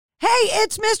Hey,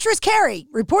 it's Mistress Carrie,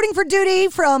 reporting for duty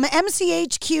from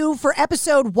MCHQ for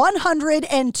episode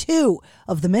 102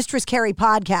 of the Mistress Carrie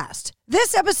podcast.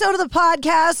 This episode of the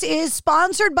podcast is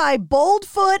sponsored by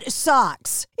Boldfoot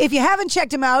Socks. If you haven't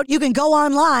checked them out, you can go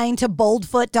online to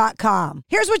boldfoot.com.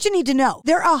 Here's what you need to know.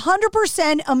 They're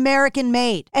 100% American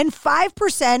made, and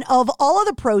 5% of all of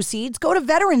the proceeds go to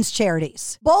veterans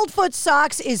charities. Boldfoot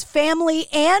Socks is family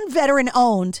and veteran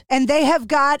owned, and they have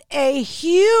got a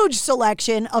huge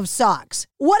selection of socks.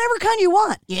 Whatever kind you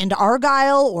want. You into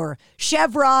Argyle or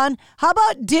Chevron? How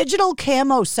about digital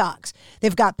camo socks?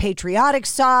 They've got patriotic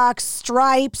socks,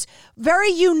 stripes, very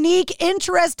unique,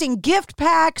 interesting gift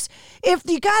packs. If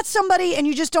you got somebody and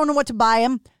you just don't know what to buy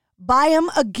them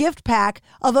a gift pack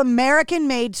of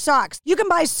American-made socks. You can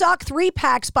buy sock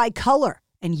 3-packs by color.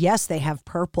 And yes, they have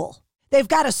purple. They've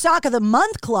got a Sock of the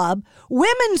Month club,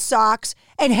 women's socks,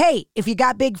 and hey, if you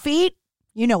got big feet,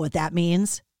 you know what that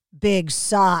means. Big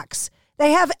socks.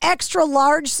 They have extra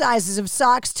large sizes of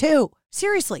socks, too.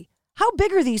 Seriously, how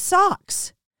big are these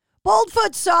socks?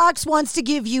 Boldfoot Socks wants to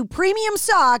give you premium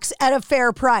socks at a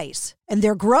fair price. And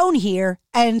they're grown here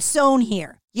and sewn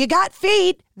here. You got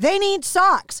feet, they need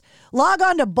socks. Log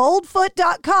on to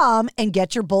boldfoot.com and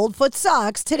get your Boldfoot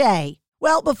socks today.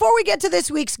 Well, before we get to this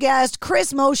week's guest,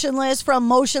 Chris Motionless from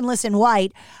Motionless in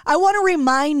White, I want to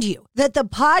remind you that the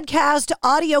podcast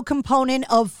audio component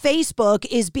of Facebook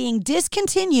is being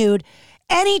discontinued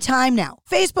anytime now.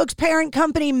 Facebook's parent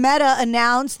company Meta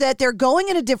announced that they're going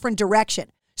in a different direction.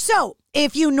 So,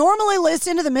 if you normally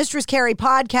listen to the Mistress Carrie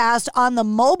podcast on the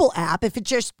mobile app, if it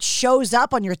just shows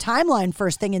up on your timeline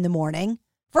first thing in the morning,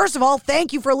 first of all,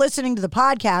 thank you for listening to the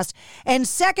podcast. And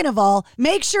second of all,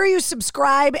 make sure you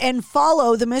subscribe and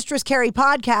follow the Mistress Carrie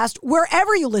podcast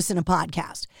wherever you listen to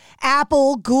podcasts.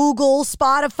 Apple, Google,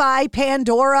 Spotify,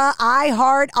 Pandora,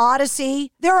 iHeart, Odyssey.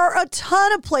 There are a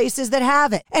ton of places that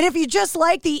have it. And if you just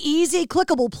like the easy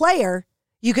clickable player,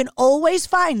 you can always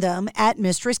find them at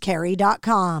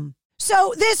mistresscarrie.com.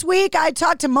 So this week, I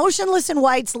talked to Motionless in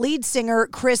White's lead singer,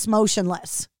 Chris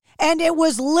Motionless. And it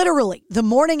was literally the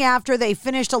morning after they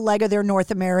finished a leg of their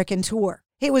North American tour.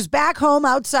 He was back home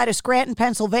outside of Scranton,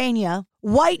 Pennsylvania,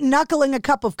 white-knuckling a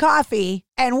cup of coffee,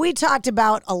 and we talked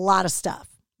about a lot of stuff.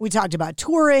 We talked about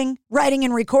touring, writing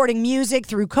and recording music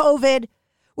through COVID.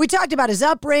 We talked about his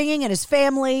upbringing and his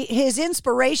family, his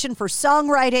inspiration for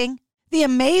songwriting, the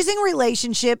amazing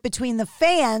relationship between the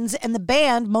fans and the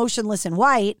band Motionless in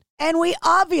White, and we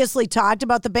obviously talked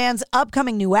about the band's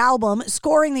upcoming new album,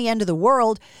 Scoring the End of the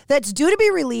World, that's due to be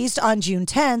released on June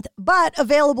 10th, but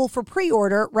available for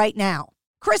pre-order right now.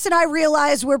 Chris and I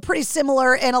realized we're pretty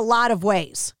similar in a lot of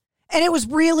ways, and it was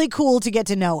really cool to get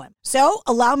to know him. So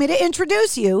allow me to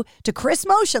introduce you to Chris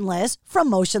Motionless from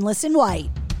Motionless in White.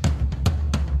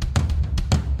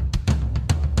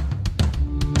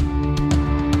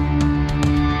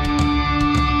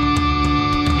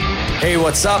 Hey,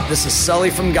 what's up? This is Sully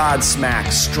from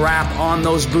Godsmack. Strap on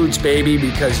those boots, baby,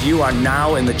 because you are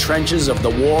now in the trenches of the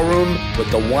war room with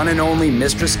the one and only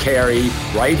Mistress Carrie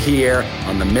right here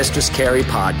on the Mistress Carrie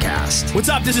podcast. What's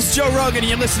up? This is Joe Rogan, and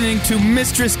you're listening to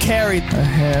Mistress Carrie. Her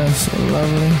hair so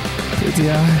lovely. Pretty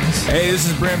eyes. Hey, this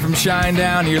is Brent from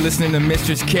Shinedown, and you're listening to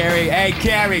Mistress Carrie. Hey,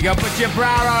 Carrie, go put your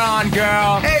bra on,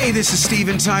 girl. Hey, this is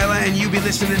Steven Tyler, and you be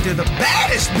listening to the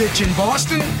baddest bitch in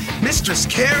Boston, Mistress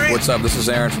Carrie. What's up? This is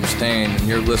Aaron from Stain, and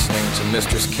you're listening to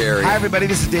Mistress Carrie. Hi, everybody.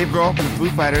 This is Dave Grohl from the Foo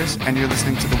Fighters, and you're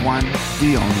listening to the one,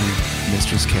 the only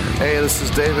Mistress Carrie. Hey, this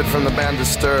is David from the band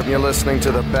Disturbed, and you're listening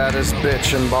to the baddest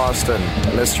bitch in Boston,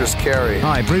 Mistress Carrie.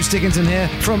 Hi, Bruce Dickinson here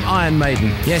from Iron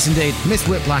Maiden. Yes, indeed, Miss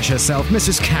Whiplash herself,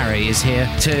 Mistress Carrie, is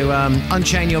here to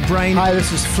unchain your brain. Hi,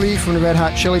 this is Flea from the Red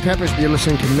Hot Chili Peppers. You're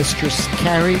listening to Mistress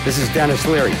Carrie. This is Dennis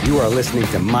Leary. You are listening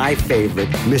to my favorite,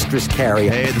 Mistress Carrie.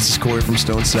 Hey, this is Corey from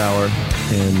Stone Sour,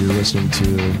 and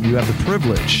you have the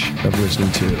privilege of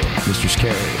listening to Mistress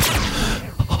Carrie.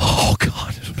 Oh, God.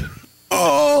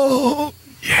 Oh,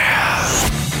 yeah.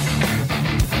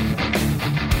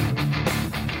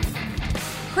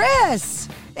 Chris,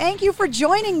 thank you for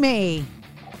joining me.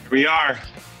 We are.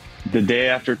 The day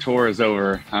after tour is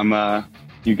over.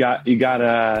 You got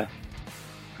a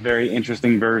very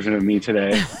interesting version of me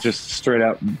today. Just straight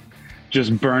up,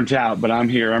 just burnt out, but I'm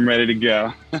here. I'm ready to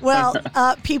go. Well,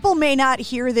 people may not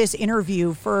hear this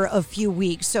interview for a few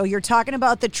weeks. So you're talking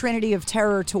about the Trinity of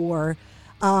Terror tour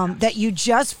that you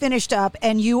just finished up,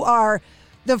 and you are,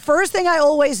 the first thing I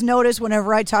always notice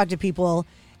whenever I talk to people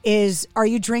is, are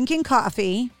you drinking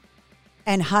coffee,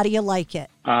 and how do you like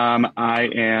it? I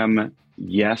am,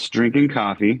 yes, drinking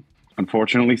coffee.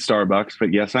 Unfortunately, Starbucks,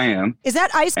 but yes, I am. Is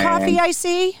that iced coffee I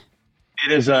see?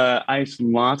 It is a iced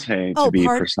latte, to be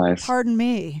precise. Pardon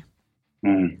me.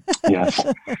 Yes.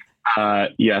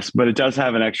 Yes, but it does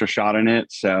have an extra shot in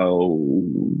it. So,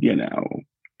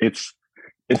 it's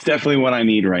definitely what I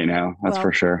need right now. That's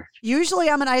for sure. Usually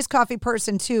I'm an iced coffee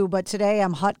person too, but today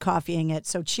I'm hot coffeeing it.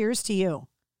 So cheers to you.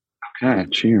 Okay.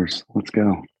 Cheers. Let's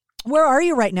go. Where are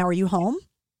you right now? Are you home?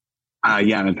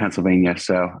 Yeah, I'm in Pennsylvania.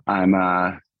 So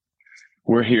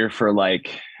we're here for I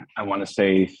want to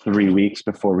say 3 weeks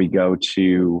before we go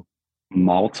to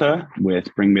Malta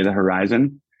with Bring Me the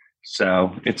Horizon.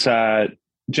 So it's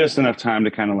just enough time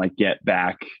to kind of get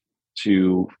back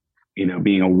to,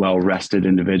 being a well-rested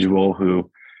individual who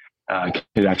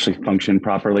could actually function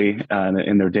properly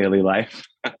in their daily life.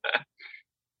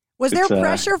 Was there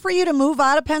pressure for you to move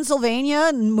out of Pennsylvania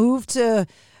and move to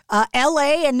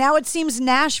LA? And now it seems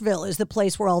Nashville is the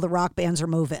place where all the rock bands are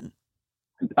moving.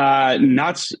 I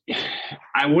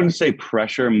wouldn't say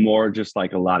pressure, more just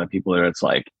a lot of people there. It's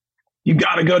you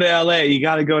got to go to LA. You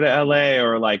got to go to LA.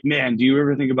 Or man, do you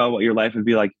ever think about what your life would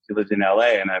be like if you lived in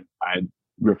LA? And I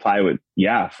reply with,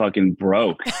 yeah, fucking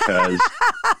broke. Because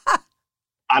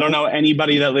I don't know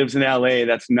anybody that lives in LA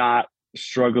that's not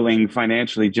struggling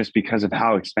financially just because of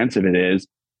how expensive it is.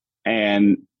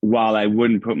 And while I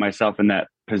wouldn't put myself in that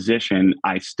position,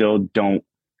 I don't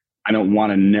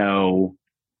want to know.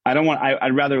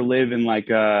 I'd rather live in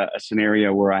a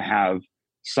scenario where I have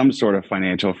some sort of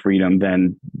financial freedom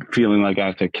than feeling like I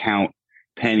have to count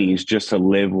pennies just to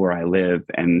live where I live.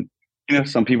 And,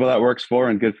 some people that works for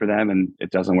and good for them, and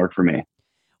it doesn't work for me.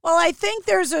 Well, I think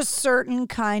there's a certain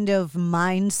kind of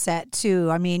mindset too.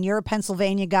 I mean, you're a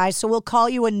Pennsylvania guy, so we'll call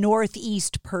you a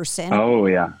Northeast person. Oh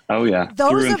yeah.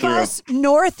 Those of us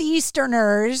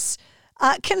Northeasterners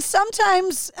can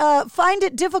sometimes find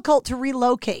it difficult to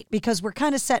relocate because we're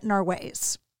kind of set in our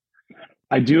ways.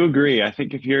 I do agree. I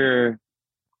think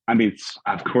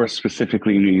of course,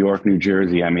 specifically New York, New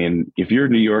Jersey. I mean, if you're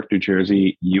New York, New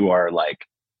Jersey, you are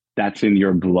that's in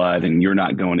your blood and you're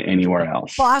not going anywhere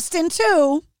else. Boston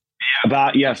too.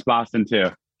 Yes, Boston too.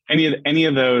 Any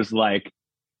of those, I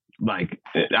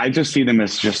just see them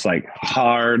as just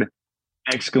hard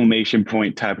exclamation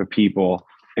point type of people.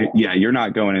 Yeah, you're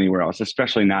not going anywhere else,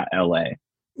 especially not LA.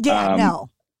 Yeah, no.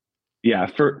 Yeah,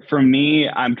 for me,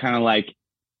 I'm kind of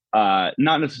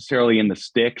not necessarily in the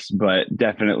sticks, but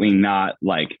definitely not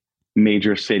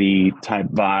major city type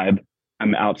vibe.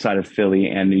 I'm outside of Philly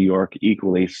and New York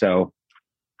equally. So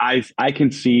I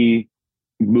can see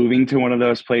moving to one of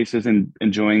those places and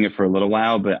enjoying it for a little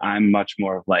while, but I'm much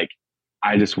more of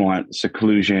I just want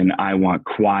seclusion. I want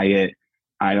quiet.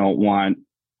 I don't want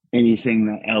anything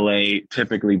that LA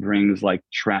typically brings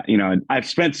I've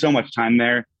spent so much time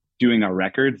there doing our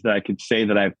records that I could say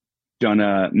that I've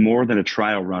done more than a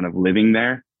trial run of living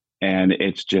there. And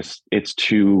it's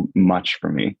too much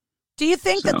for me. Do you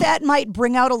think that might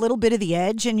bring out a little bit of the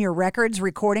edge in your records,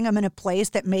 recording them in a place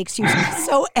that makes you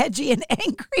so edgy and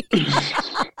angry?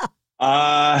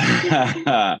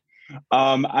 I'm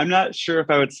not sure if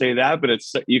I would say that, but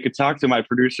you could talk to my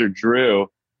producer, Drew,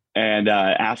 and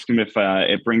ask him if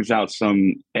it brings out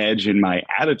some edge in my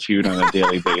attitude on a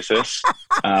daily basis.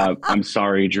 I'm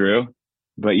sorry, Drew.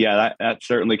 But yeah, that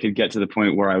certainly could get to the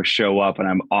point where I would show up and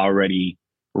I'm already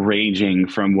raging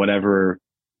from whatever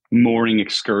morning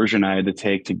excursion I had to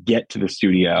take to get to the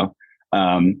studio.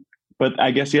 But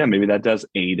I guess, yeah, maybe that does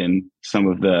aid in some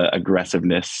of the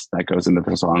aggressiveness that goes into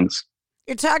the songs.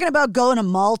 You're talking about going to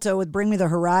Malta with Bring Me the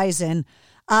Horizon.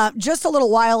 Just a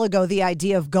little while ago, the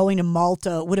idea of going to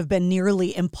Malta would have been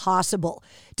nearly impossible.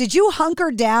 Did you hunker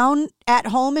down at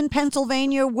home in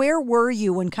Pennsylvania? Where were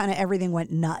you when kind of everything went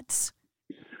nuts?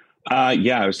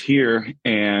 Yeah, I was here,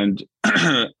 and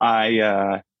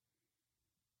I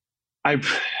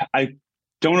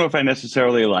don't know if I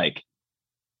necessarily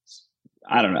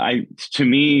I don't know. To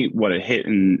me, what it hit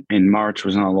in March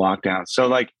was on a lockdown.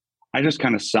 So I just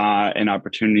kind of saw an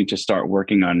opportunity to start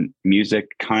working on music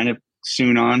kind of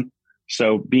soon on.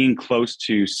 So being close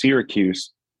to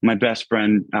Syracuse, my best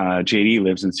friend, JD,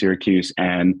 lives in Syracuse,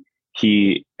 and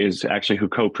he is actually who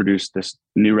co-produced this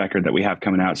new record that we have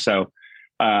coming out. So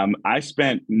I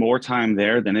spent more time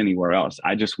there than anywhere else.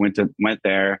 I just went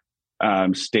there,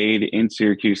 stayed in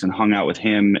Syracuse and hung out with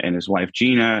him and his wife,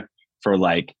 Gina, for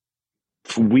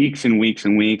weeks and weeks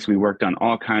and weeks. We worked on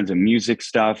all kinds of music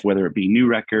stuff, whether it be new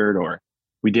record or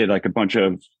we did a bunch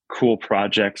of cool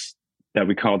projects that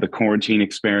we called the quarantine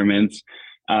experiments.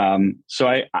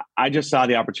 So I just saw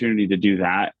the opportunity to do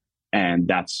that. And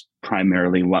that's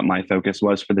primarily what my focus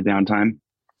was for the downtime.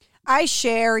 I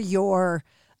share your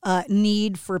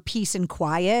need for peace and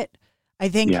quiet. I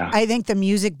think the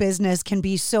music business can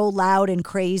be so loud and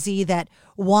crazy that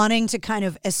wanting to kind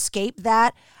of escape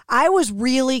that, I was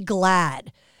really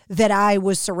glad that I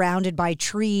was surrounded by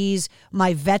trees,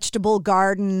 my vegetable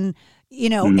garden,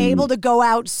 able to go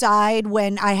outside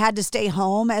when I had to stay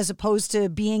home as opposed to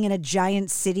being in a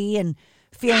giant city and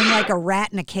feeling like a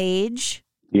rat in a cage.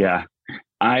 Yeah.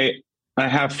 I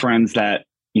have friends that,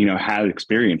 had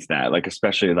experienced that, like,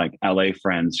 especially like LA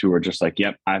friends who are just like,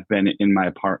 yep, I've been in my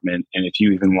apartment. And if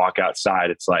you even walk outside,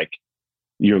 it's like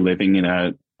you're living in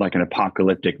an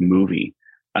apocalyptic movie.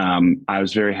 I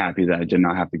was very happy that I did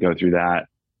not have to go through that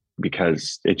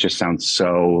because it just sounds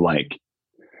so like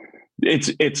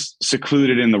it's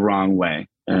secluded in the wrong way.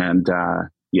 And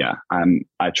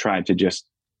I tried to just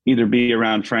either be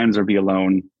around friends or be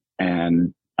alone,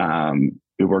 and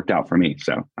it worked out for me.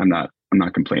 So I'm not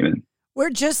complaining. We're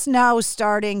just now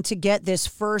starting to get this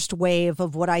first wave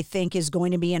of what I think is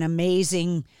going to be an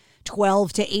amazing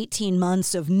 12 to 18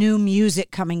 months of new music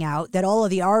coming out, that all of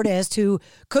the artists who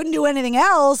couldn't do anything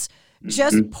else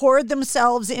just poured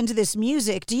themselves into this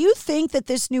music. Do you think that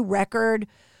this new record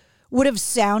would have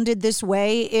sounded this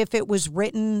way if it was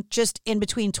written just in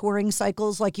between touring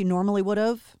cycles like you normally would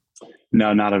have?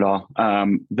 No, not at all.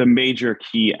 The major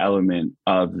key element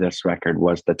of this record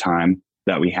was the time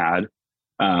that we had.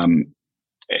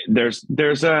 There's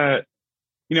a,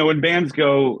 when bands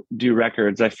go do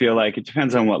records, I feel like it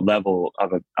depends on what level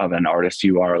of an artist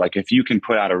you are. Like, if you can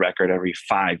put out a record every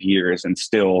 5 years and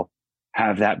still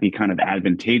have that be kind of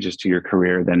advantageous to your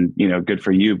career, then, good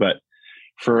for you. But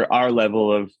for our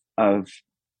level of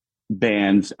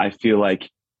bands, I feel like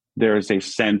there's a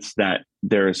sense that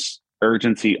there's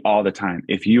urgency all the time.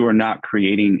 If you are not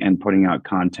creating and putting out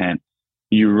content,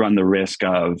 you run the risk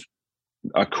of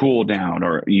a cool down,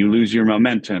 or you lose your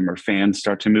momentum, or fans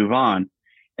start to move on.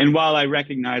 And while I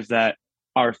recognize that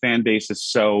our fan base is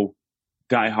so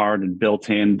diehard and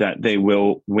built in that they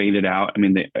will wait it out, I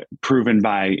mean, proven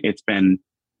by it's been,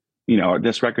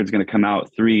 this record's going to come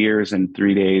out 3 years and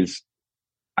 3 days,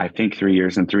 I think 3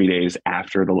 years and 3 days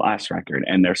after the last record,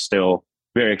 and they're still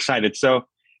very excited. So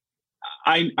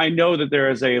I know that there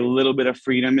is a little bit of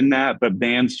freedom in that, but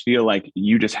bands feel like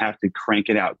you just have to crank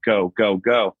it out, go, go,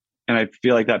 go. And I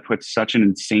feel like that puts such an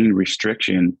insane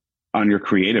restriction on your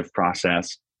creative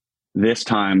process. This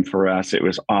time for us, it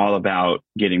was all about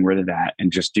getting rid of that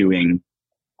and just doing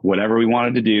whatever we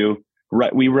wanted to do.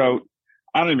 We wrote,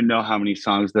 I don't even know how many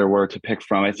songs there were to pick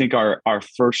from. I think our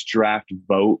first draft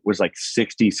vote was like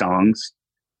 60 songs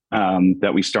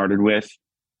that we started with.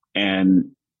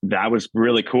 And that was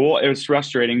really cool. It was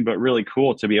frustrating, but really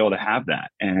cool to be able to have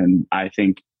that. And I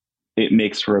think it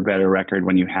makes for a better record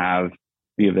when you have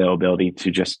the availability to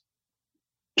just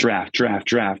draft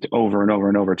over and over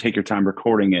and over. Take your time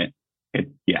recording it.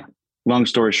 Long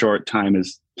story short, time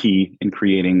is key in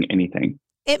creating anything.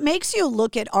 It makes you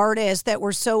look at artists that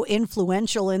were so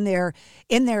influential in their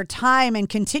time and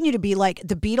continue to be, like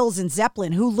the Beatles and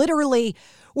Zeppelin, who literally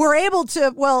were able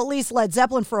to, well, at least Led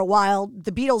Zeppelin for a while,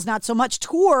 the Beatles not so much,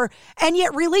 tour, and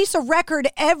yet release a record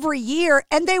every year,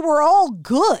 and they were all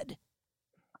good.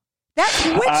 That's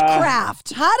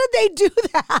witchcraft. How did they do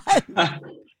that?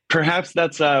 Perhaps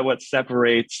that's what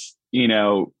separates,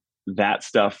 that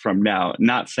stuff from now.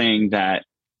 Not saying that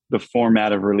the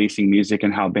format of releasing music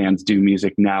and how bands do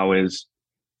music now is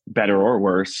better or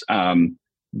worse.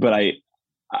 But I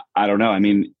don't know. I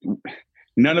mean,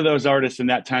 none of those artists in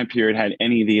that time period had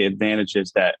any of the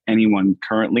advantages that anyone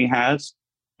currently has.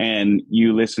 And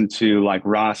you listen to like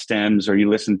raw stems, or you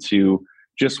listen to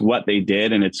just what they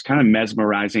did, and it's kind of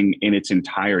mesmerizing in its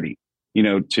entirety,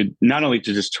 to not only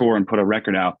to just tour and put a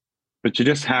record out, but to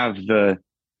just have the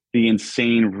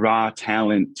insane raw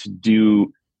talent to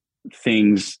do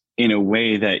things in a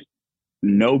way that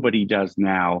nobody does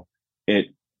now.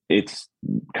 It's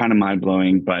kind of mind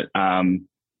blowing, but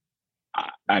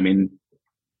I mean,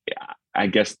 I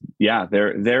guess,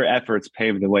 their efforts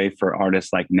paved the way for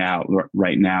artists like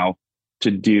right now to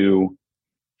do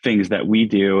things that we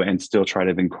do and still try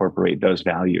to incorporate those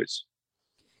values.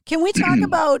 Can we talk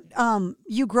about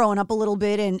you growing up a little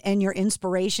bit and your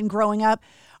inspiration growing up?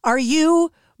 Are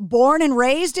you born and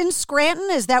raised in Scranton?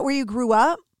 Is that where you grew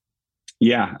up?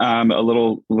 Yeah, a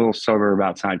little suburb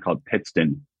outside called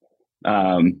Pittston,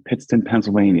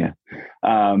 Pennsylvania.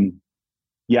 So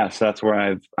that's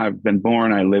where I've been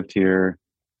born. I lived here.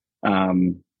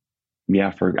 Since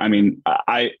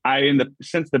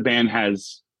the band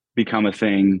has become a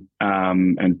thing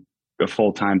and a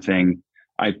full-time thing,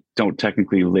 I don't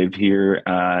technically live here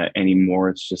anymore.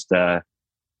 It's just a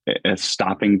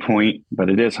stopping point,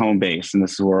 but it is home base, and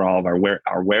this is where all of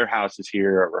our warehouse is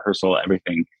here, our rehearsal,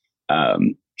 everything.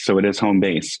 So it is home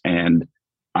base, and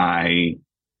I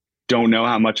don't know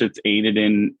how much it's aided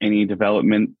in any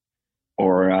development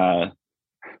or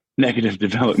negative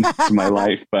developments in my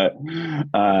life. But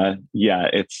yeah,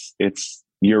 it's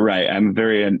you're right. I'm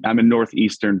a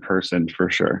Northeastern person for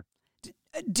sure.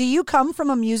 Do you come from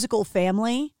a musical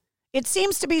family? It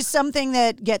seems to be something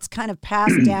that gets kind of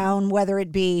passed down, whether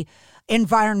it be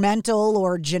environmental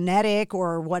or genetic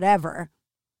or whatever.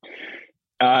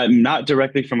 Not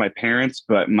directly from my parents,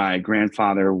 but my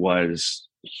grandfather was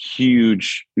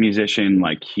huge musician.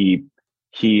 Like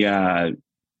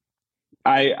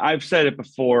I've said it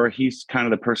before. He's kind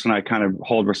of the person I kind of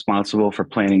hold responsible for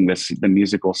planting the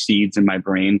musical seeds in my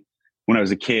brain. When I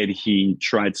was a kid, he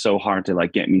tried so hard to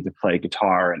like get me to play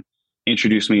guitar and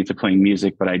introduce me to playing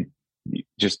music, but I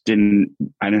didn't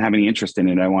have any interest in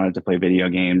it. I wanted to play video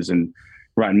games and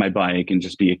ride my bike and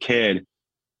just be a kid.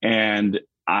 And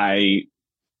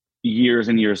years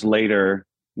and years later,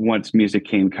 once music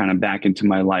came kind of back into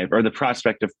my life, or the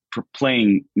prospect of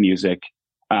playing music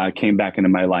came back into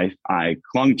my life, I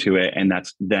clung to it, and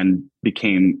that's then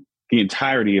became the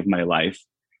entirety of my life.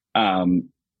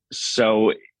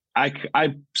 So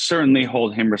I certainly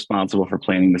hold him responsible for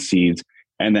planting the seeds.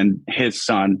 And then his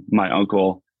son, my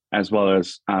uncle, as well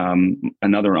as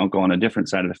another uncle on a different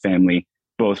side of the family,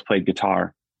 both played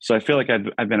guitar. So I feel like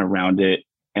I've been around it,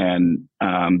 and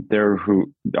they're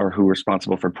who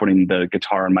responsible for putting the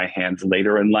guitar in my hands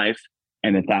later in life.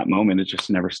 And at that moment, it just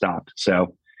never stopped.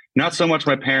 So not so much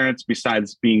my parents,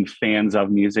 besides being fans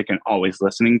of music and always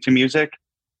listening to music,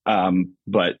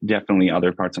 but definitely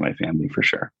other parts of my family for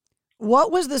sure.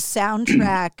 What was the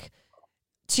soundtrack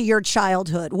to your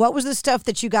childhood? What was the stuff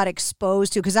that you got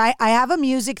exposed to? Because I have a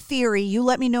music theory. You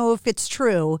let me know if it's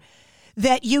true,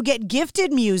 that you get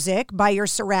gifted music by your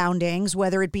surroundings,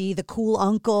 whether it be the cool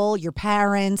uncle, your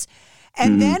parents,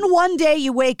 and then one day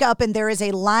you wake up and there is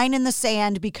a line in the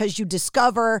sand because you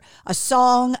discover a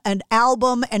song, an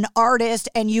album, an artist,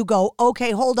 and you go,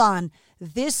 okay, hold on,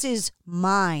 this is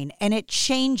mine. And it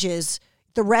changes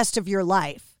the rest of your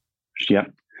life.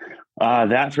 Yep.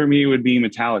 That for me would be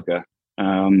Metallica.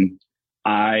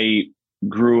 I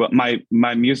grew up,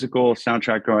 my musical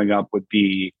soundtrack growing up would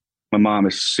be, my mom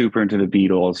is super into the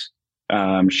Beatles.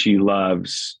 She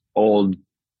loves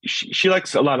she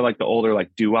likes a lot of like the older, like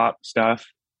doo-wop stuff,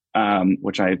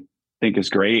 which I think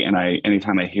is great. And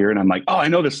anytime I hear it, I'm like, oh, I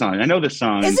know this song. Isn't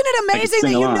it amazing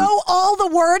that you know all the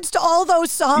words to all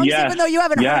those songs, even though you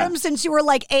haven't heard them since you were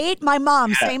like 8? My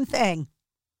mom, same thing.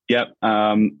 Yep.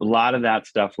 A lot of that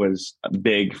stuff was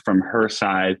big from her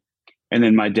side. And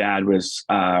then my dad was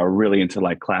really into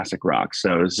like classic rock.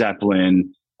 So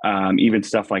Zeppelin, even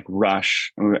stuff like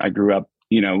Rush. I grew up,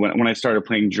 when I started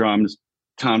playing drums,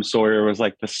 Tom Sawyer was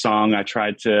like the song I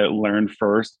tried to learn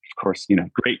first. Of course,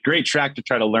 great track to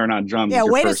try to learn on drums. Yeah,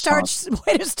 way to start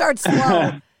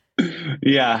slow.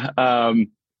 Yeah.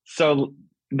 So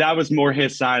that was more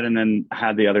his side, and then I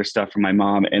had the other stuff from my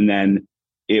mom. And then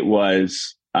it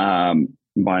was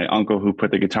my uncle who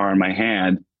put the guitar in my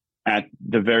hand at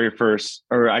the very first,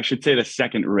 or I should say the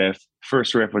second riff.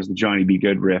 First riff was the Johnny B.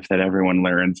 Good riff that everyone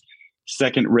learns.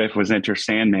 Second riff was Enter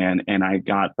Sandman, and I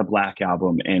got the Black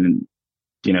Album, and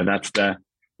that's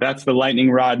the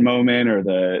lightning rod moment, or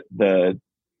the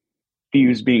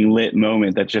fuse being lit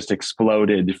moment that just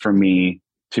exploded for me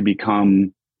to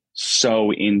become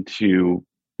so into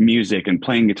music and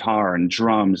playing guitar and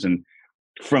drums. And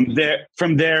from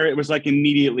there it was like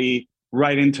immediately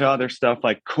right into other stuff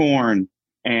like Korn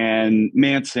and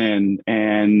Manson,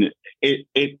 and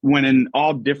it went in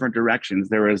all different directions.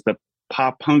 There was the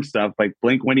pop punk stuff like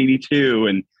Blink-182,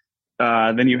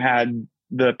 and then you had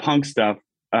the punk stuff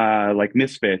like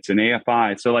Misfits and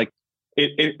AFI. So like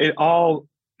it all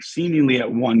seemingly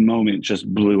at one moment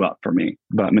just blew up for me.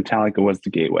 But Metallica was the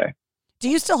gateway. Do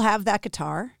you still have that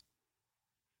guitar?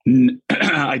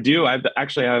 I do. I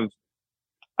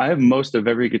have most of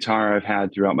every guitar I've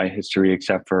had throughout my history,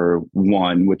 except for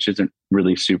one, which isn't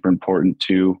really super important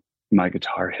to my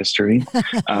guitar history.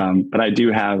 But I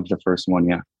do have the first one.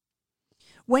 Yeah.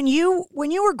 When you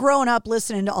were growing up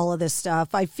listening to all of this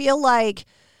stuff, I feel like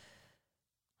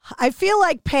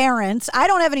parents, I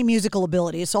don't have any musical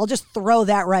ability, so I'll just throw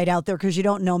that right out there because you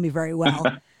don't know me very well.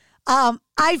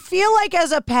 I feel like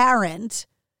as a parent,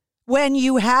 when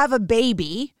you have a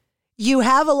baby, you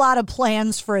have a lot of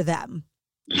plans for them.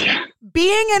 Yeah.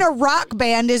 Being in a rock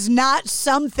band is not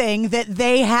something that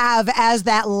they have as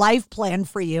that life plan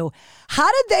for you.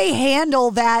 How did they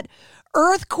handle that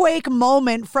earthquake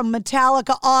moment from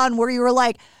Metallica on where you were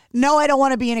like, no, I don't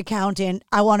want to be an accountant.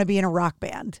 I want to be in a rock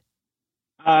band?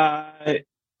 I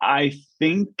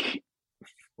think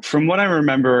from what I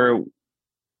remember,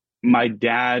 my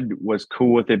dad was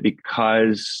cool with it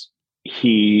because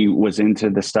he was into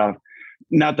the stuff.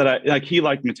 not that I like, he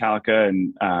liked Metallica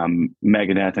and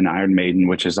Megadeth and Iron Maiden,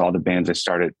 which is all the bands I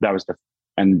started. That was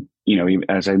and you know,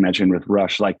 as I mentioned with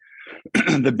Rush, like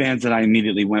the bands that I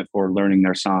immediately went for learning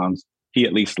their songs, he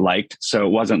at least liked. So it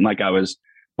wasn't like I was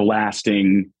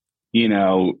blasting, you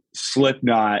know,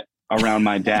 Slipknot around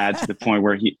my dad to the point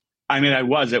where I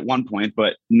was at one point,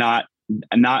 but not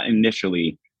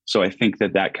initially. So I think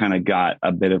that kind of got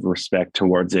a bit of respect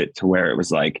towards it, to where it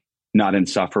was like not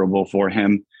insufferable for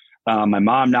him. My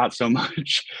mom, not so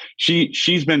much.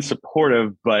 She's been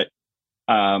supportive, but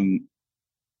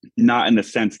not in the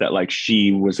sense that like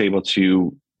she was able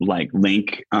to like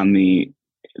link on the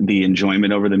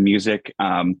enjoyment over the music.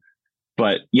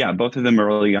 But yeah, both of them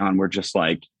early on were just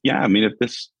like, yeah, I mean, if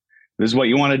this is what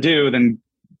you want to do, then,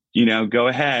 you know, go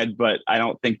ahead. But I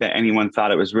don't think that anyone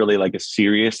thought it was really like a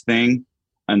serious thing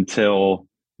until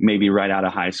maybe right out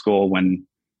of high school, when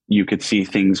you could see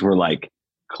things were like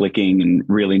clicking and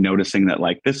really noticing that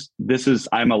like this is,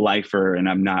 I'm a lifer and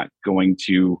I'm not going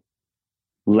to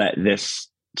let this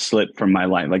slip from my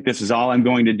life. Like, this is all I'm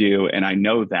going to do. And I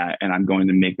know that, and I'm going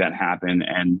to make that happen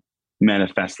and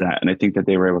manifest that. And I think that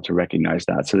they were able to recognize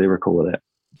that. So they were cool with it.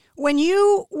 When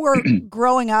you were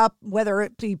growing up, whether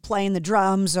it be playing the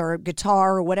drums or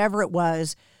guitar or whatever it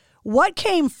was, what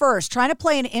came first, trying to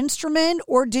play an instrument,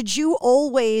 or did you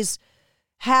always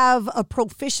have a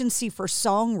proficiency for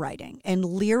songwriting and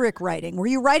lyric writing? Were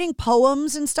you writing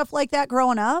poems and stuff like that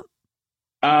growing up?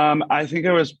 I think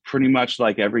I was pretty much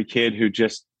like every kid who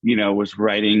just, you know, was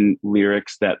writing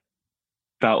lyrics that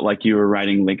felt like you were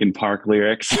writing Linkin Park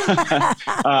lyrics.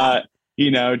 You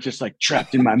know, just like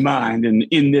trapped in my mind and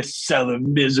in this cell of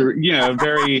misery, you know,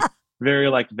 very, very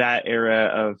like that era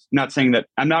of, not saying that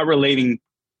I'm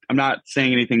not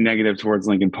saying anything negative towards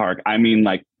Linkin Park. I mean,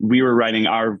 like, we were writing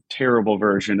our terrible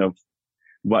version of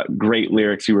what great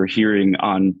lyrics you were hearing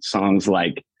on songs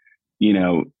like, you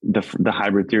know, the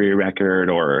Hybrid Theory record,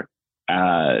 or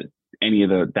any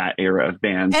of that era of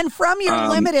bands. And from your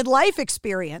limited life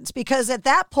experience, because at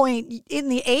that point, in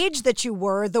the age that you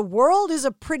were, the world is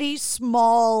a pretty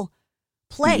small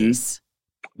place.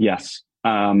 Mm-hmm. Yes.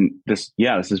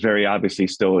 This is very obviously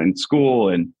still in school,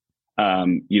 and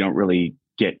you don't really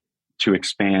get to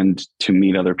expand to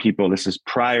meet other people. This is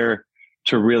prior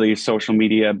to really social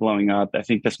media blowing up. I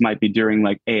think this might be during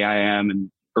like AIM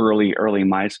and early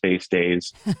MySpace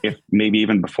days, if maybe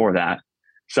even before that.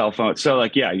 Cell phone. So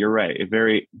like, yeah, you're right. A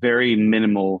very, very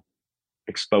minimal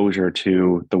exposure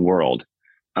to the world.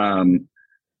 And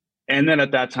then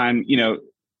at that time, you know,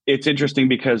 it's interesting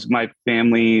because my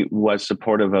family was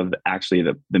supportive of actually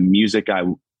the music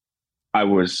I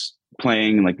was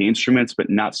playing, like the instruments, but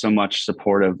not so much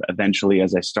supportive eventually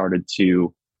as I started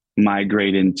to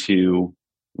migrate into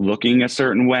looking a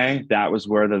certain way. That was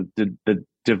where the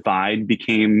divide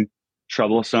became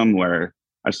troublesome, where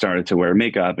I started to wear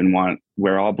makeup and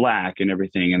wear all black and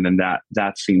everything. And then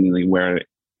that's seemingly where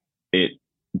it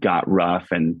got rough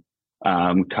and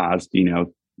caused, you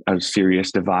know, a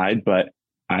serious divide. But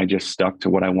I just stuck to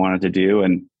what I wanted to do.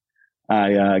 And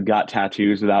I got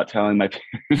tattoos without telling my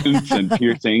parents, and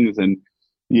piercings. And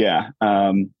yeah,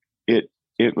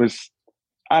 it was,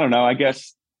 I don't know, I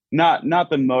guess not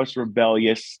the most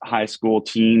rebellious high school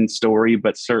teen story,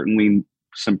 but certainly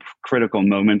some critical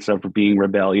moments of being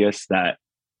rebellious that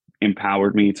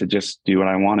empowered me to just do what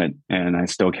I wanted. And I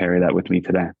still carry that with me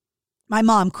today. My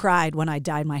mom cried when I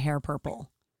dyed my hair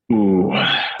purple. Ooh.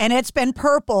 And it's been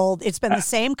purple. It's been the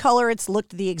same color. It's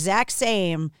looked the exact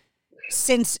same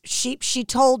since she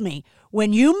told me,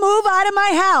 when you move out of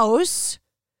my house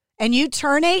and you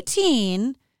turn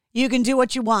 18, you can do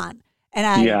what you want. And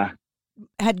I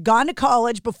had gone to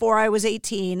college before I was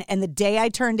 18, and the day I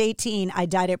turned 18, I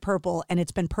dyed it purple, and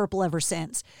it's been purple ever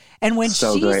since. And when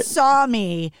she saw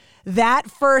me that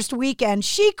first weekend,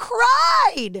 she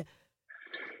cried.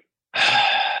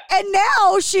 And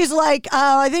now she's like,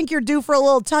 I think you're due for a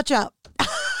little touch-up.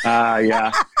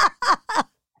 Yeah.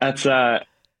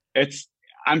 That's,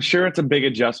 I'm sure it's a big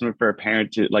adjustment for a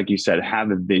parent to, like you said, have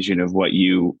a vision of what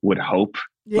you would hope.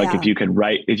 Yeah. Like if you could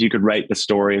write the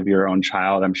story of your own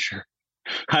child, I'm sure,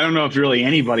 I don't know if really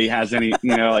anybody has any,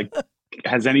 you know, like,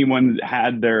 has anyone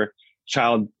had their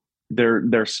child,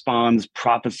 their spawn's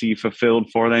prophecy fulfilled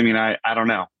for them? I mean, I don't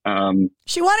know.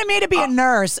 She wanted me to be a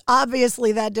nurse.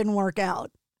 Obviously that didn't work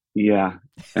out. Yeah.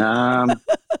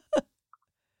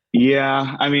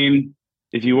 Yeah. I mean,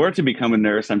 if you were to become a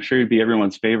nurse, I'm sure you'd be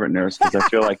everyone's favorite nurse, because I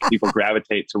feel like people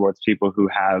gravitate towards people who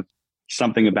have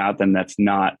something about them that's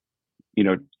not, you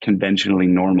know, conventionally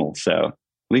normal. So at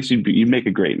least you'd make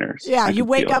a great nurse. Yeah, you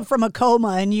wake up from a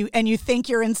coma and you think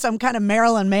you're in some kind of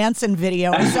Marilyn Manson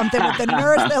video or something with a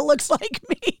nurse that looks like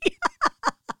me.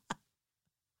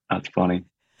 That's funny.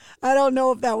 I don't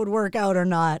know if that would work out or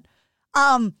not.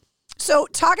 So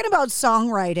talking about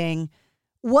songwriting,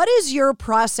 what is your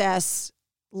process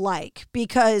like?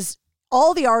 Because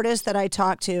all the artists that I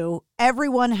talk to,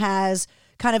 everyone has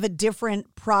kind of a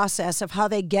different process of how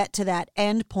they get to that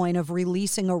end point of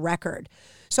releasing a record.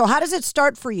 So how does it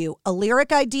start for you? A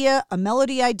lyric idea, a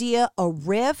melody idea, a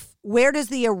riff? Where does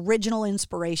the original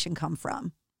inspiration come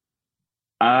from?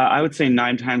 I would say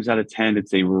 9 times out of 10,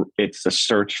 it's a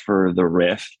search for the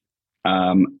riff.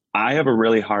 I have a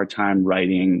really hard time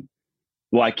writing.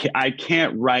 Well, I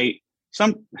can't write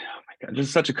some. Oh my God, this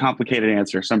is such a complicated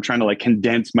answer. So I'm trying to like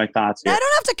condense my thoughts here. I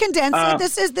don't have to condense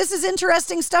it. This is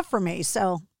interesting stuff for me.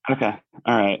 So okay,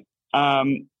 all right.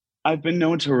 I've been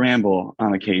known to ramble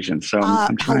on occasion, so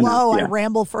I'm trying I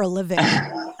ramble for a living.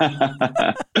 All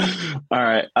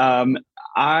right.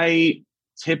 I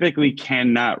typically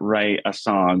cannot write a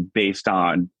song based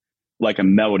on like a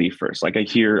melody first. Like I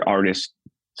hear artists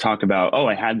talk about,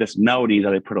 I had this melody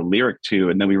that I put a lyric to,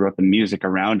 and then we wrote the music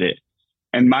around it.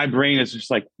 And my brain is just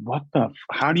like,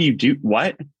 how do you do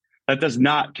what? That does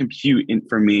not compute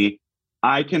for me.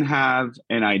 I can have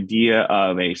an idea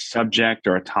of a subject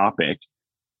or a topic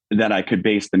that I could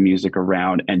base the music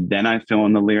around, and then I fill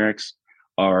in the lyrics,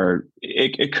 or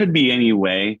it could be any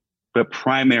way, but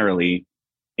primarily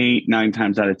 8-9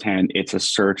 times out of 10, it's a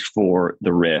search for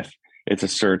the riff. It's a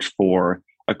search for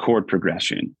a chord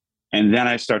progression. And then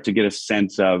I start to get a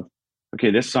sense of,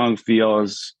 okay, this song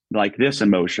feels like this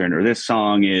emotion, or this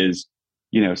song is,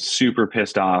 super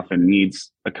pissed off and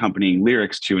needs accompanying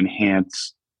lyrics to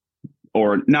enhance,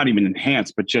 or not even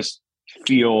enhance, but just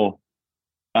feel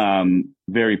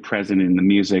very present in the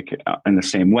music in the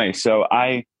same way. So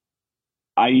I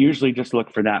usually just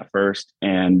look for that first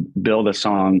and build a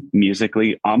song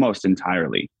musically almost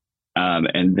entirely.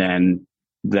 And then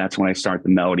that's when I start the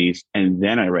melodies, and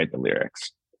then I write the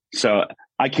lyrics. So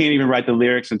I can't even write the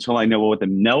lyrics until I know what the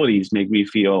melodies make me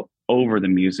feel over the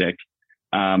music.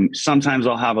 Sometimes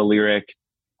I'll have a lyric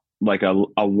like a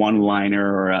one-liner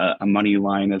or a money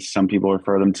line, as some people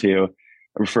refer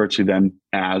to them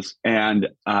as, and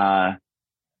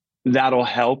that'll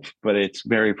help, but it's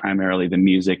very primarily the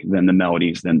music, then the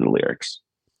melodies, then the lyrics.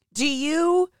 Do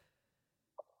you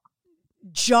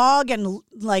jog and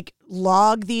like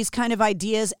log these kind of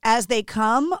ideas as they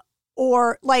come?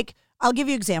 Or like, I'll give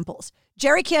you examples.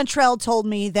 Jerry Cantrell told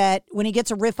me that when he gets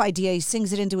a riff idea, he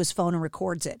sings it into his phone and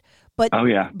records it.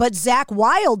 But Zach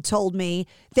Wilde told me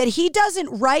that he doesn't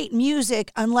write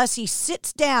music unless he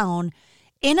sits down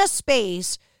in a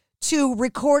space to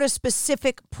record a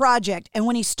specific project. And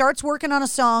when he starts working on a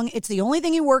song, it's the only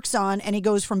thing he works on, and he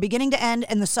goes from beginning to end,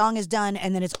 and the song is done,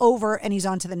 and then it's over, and he's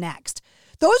on to the next.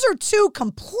 Those are two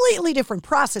completely different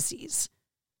processes.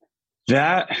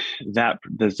 The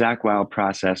Zach Wilde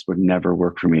process would never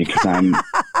work for me, because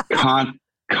I'm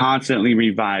constantly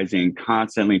revising,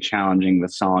 constantly challenging the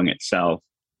song itself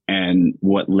and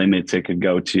what limits it could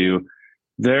go to.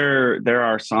 There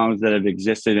are songs that have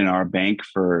existed in our bank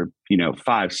for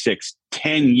 5, 6,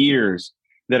 10 years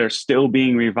that are still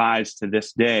being revised to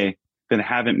this day that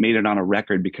haven't made it on a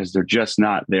record because they're just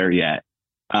not there yet.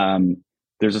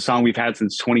 There's a song we've had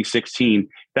since 2016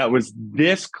 that was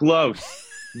this close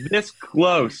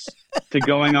to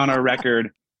going on our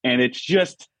record, and it's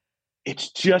just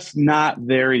not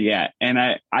there yet. And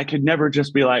I could never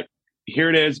just be like,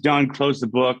 here it is, done, close the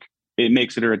book. It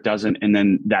makes it or it doesn't, and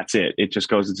then that's it. It just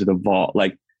goes into the vault.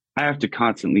 Like, I have to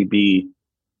constantly be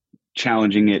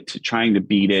challenging it, to trying to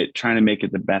beat it, trying to make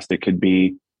it the best it could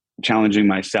be, challenging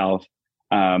myself.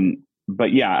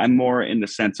 But yeah, I'm more in the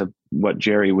sense of what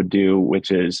Jerry would do, which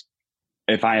is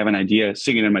if I have an idea,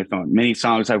 sing it in my phone. Many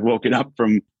songs I've woken up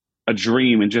from a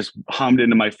dream and just hummed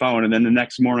into my phone, and then the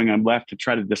next morning I'm left to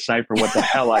try to decipher what the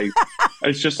hell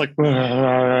it's just like,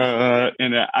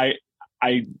 and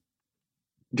I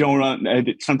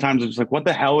don't. Sometimes it's like, what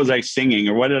the hell was I singing,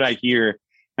 or what did I hear?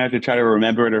 I have to try to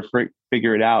remember it or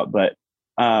figure it out. But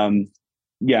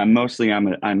yeah, mostly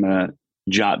I'm a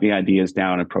jot the ideas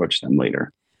down, approach them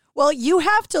later. Well, you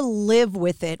have to live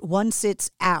with it once it's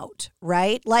out,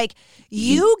 right? Like,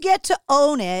 you get to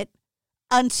own it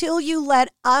until you let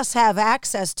us have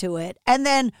access to it. And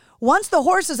then once the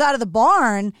horse is out of the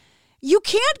barn, you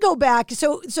can't go back.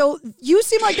 So you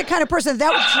seem like the kind of person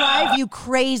that would drive you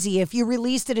crazy if you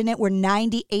released it and it were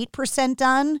 98%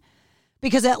 done,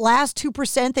 because that last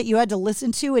 2% that you had to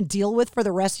listen to and deal with for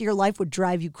the rest of your life would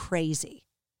drive you crazy.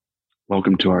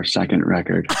 Welcome to our second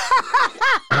record.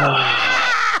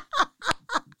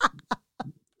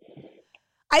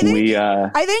 I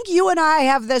think you and I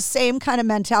have the same kind of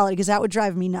mentality, because that would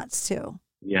drive me nuts too.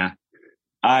 Yeah.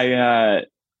 I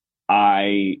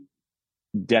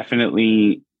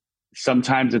definitely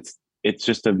sometimes it's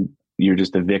just you're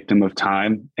just a victim of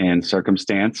time and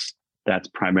circumstance. That's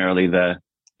primarily the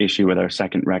issue with our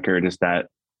second record, is that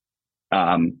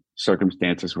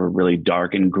circumstances were really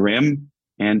dark and grim,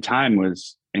 and time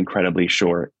was incredibly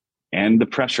short, and the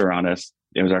pressure on us.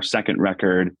 It was our second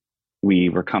record. We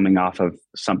were coming off of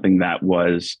something that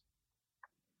was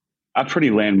a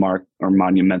pretty landmark or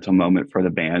monumental moment for the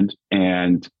band,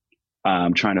 and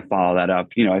trying to follow that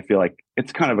up. I feel like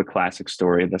it's kind of a classic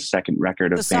story. The second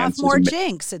record of the bands, sophomore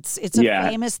jinx. It's a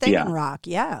famous thing in rock.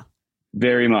 Yeah,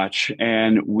 very much.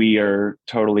 And we are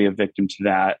totally a victim to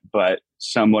that, but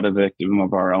somewhat a victim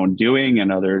of our own doing,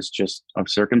 and others just of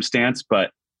circumstance.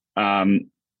 But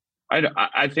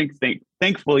I think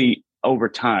thankfully over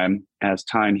time, as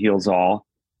time heals all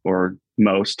or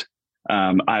most,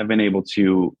 I've been able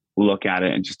to look at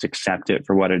it and just accept it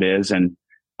for what it is. And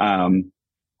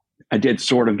I did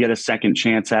sort of get a second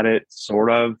chance at it, sort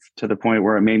of, to the point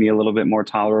where it made me a little bit more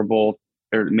tolerable,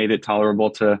 or made it tolerable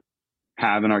to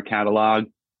have in our catalog.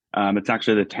 It's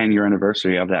actually the 10-year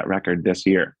anniversary of that record this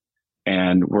year.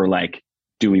 And we're like,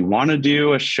 do we want to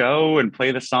do a show and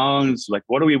play the songs? Like,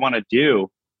 what do we want to do?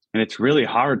 And it's really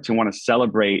hard to want to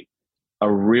celebrate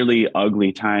a really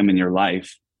ugly time in your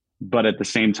life. But at the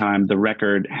same time, the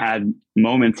record had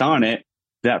moments on it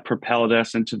that propelled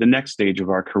us into the next stage of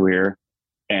our career.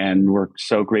 And we're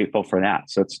so grateful for that.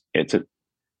 So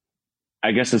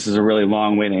I guess this is a really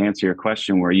long way to answer your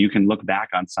question, where you can look back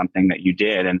on something that you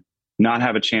did and not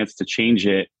have a chance to change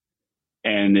it.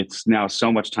 And it's now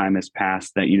so much time has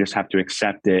passed that you just have to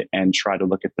accept it and try to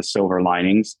look at the silver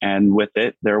linings. And with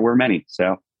it, there were many.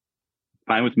 So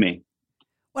fine with me.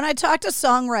 When I talk to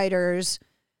songwriters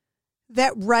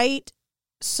that write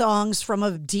songs from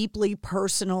a deeply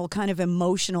personal, kind of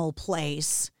emotional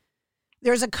place,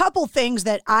 there's a couple things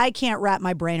that I can't wrap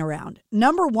my brain around.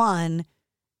 Number one,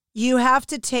 you have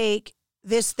to take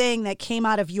this thing that came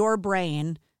out of your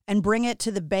brain and bring it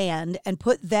to the band and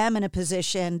put them in a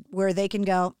position where they can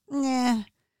go, "Nah."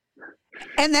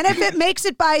 And then if it makes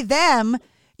it by them,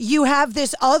 you have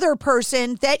this other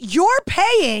person that you're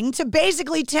paying to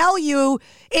basically tell you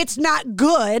it's not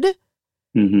good.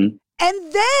 Mm-hmm.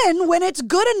 And then when it's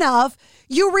good enough,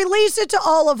 you release it to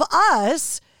all of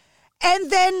us.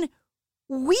 And then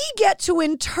we get to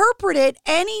interpret it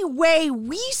any way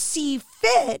we see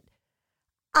fit.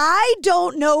 I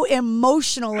don't know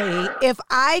emotionally if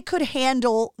I could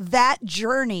handle that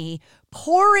journey,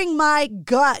 pouring my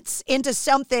guts into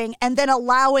something and then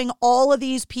allowing all of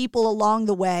these people along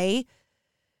the way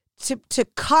to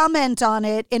comment on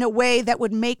it in a way that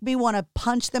would make me want to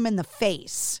punch them in the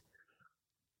face.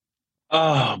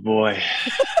 Oh boy.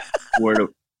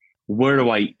 Where do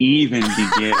I even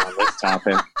begin on this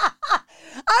topic?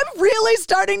 I'm really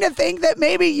starting to think that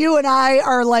maybe you and I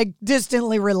are like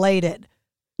distantly related.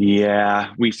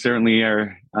 Yeah, we certainly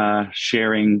are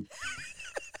sharing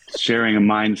a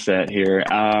mindset here.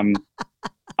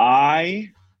 I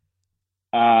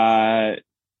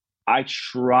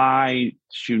try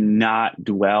to not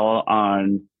dwell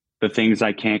on the things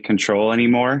I can't control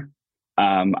anymore.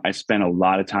 I spent a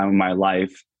lot of time in my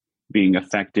life being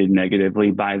affected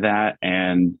negatively by that.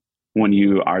 And when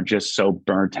you are just so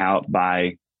burnt out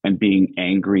by and being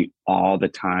angry all the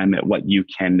time at what you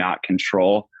cannot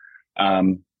control,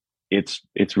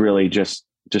 it's really just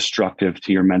destructive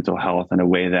to your mental health in a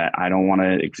way that I don't want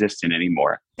to exist in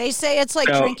anymore. They say it's like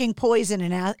drinking poison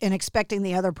and expecting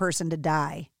the other person to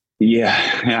die.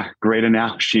 Yeah, great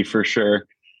analogy for sure.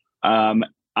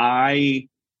 I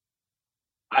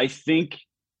think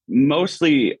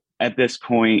mostly at this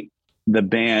point, the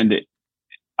band,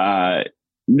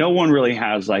 no one really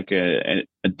has like a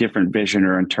different vision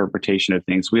or interpretation of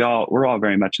things. We're all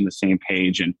very much on the same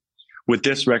page. And with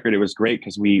this record, it was great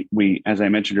because we, as I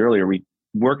mentioned earlier, we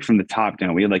worked from the top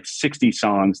down. We had like 60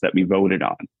 songs that we voted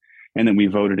on, and then we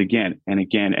voted again and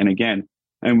again and again.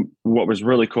 And what was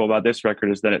really cool about this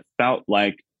record is that it felt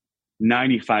like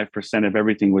 95% of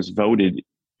everything was voted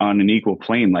on an equal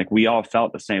plane. Like we all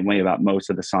felt the same way about most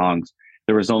of the songs.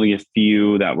 There was only a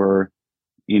few that were,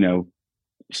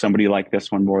 somebody liked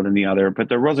this one more than the other, but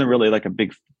there wasn't really like a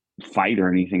big fight or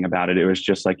anything about it. It was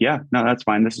just like, yeah, no, that's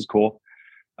fine. This is cool.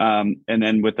 And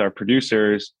then with our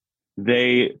producers,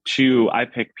 they too, I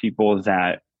pick people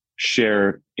that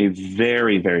share a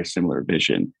very, very similar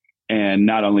vision, and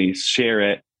not only share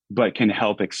it, but can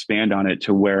help expand on it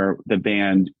to where the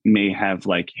band may have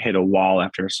like hit a wall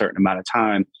after a certain amount of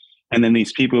time. And then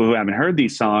these people who haven't heard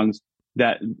these songs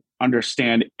that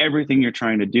understand everything you're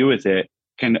trying to do with it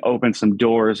can open some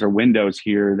doors or windows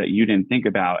here that you didn't think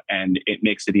about. And it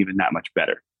makes it even that much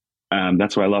better.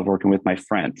 That's why I love working with my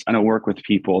friends. I don't work with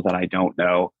people that I don't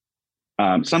know.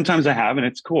 Sometimes I have, and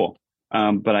it's cool.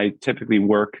 But I typically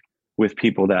work with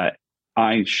people that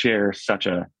I share such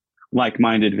a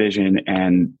like-minded vision,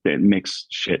 and it makes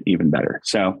shit even better.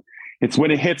 So it's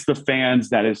when it hits the fans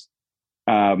that is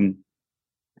the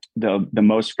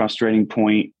most frustrating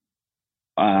point,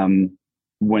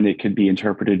 when it could be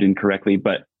interpreted incorrectly.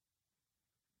 But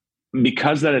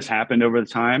because that has happened over the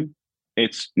time,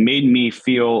 it's made me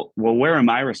feel, well, where am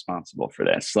I responsible for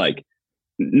this? Like,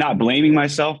 not blaming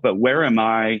myself, but where am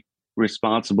I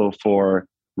responsible for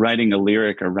writing a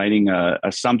lyric or writing a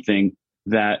something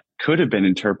that could have been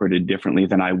interpreted differently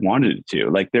than I wanted it to?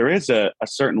 Like, there is a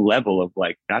certain level of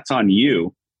like, that's on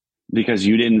you because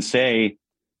you didn't say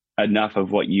enough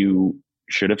of what you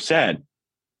should have said.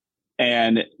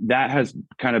 And that has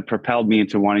kind of propelled me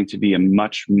into wanting to be a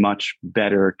much, much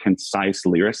better, concise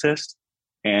lyricist.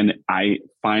 And I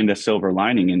find a silver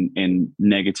lining in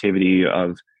negativity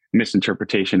of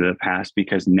misinterpretation of the past,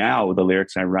 because now the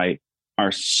lyrics I write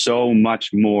are so much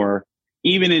more,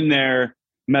 even in their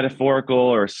metaphorical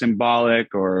or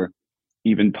symbolic or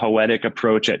even poetic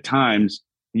approach at times,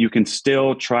 you can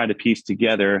still try to piece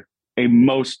together a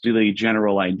mostly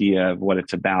general idea of what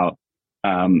it's about.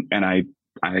 And I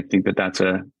think that that's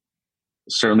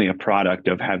certainly a product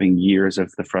of having years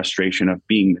of the frustration of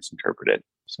being misinterpreted.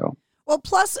 So. Well,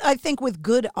 plus, I think with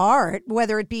good art,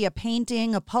 whether it be a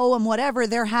painting, a poem, whatever,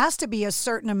 there has to be a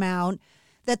certain amount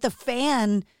that the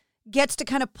fan gets to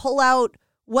kind of pull out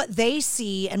what they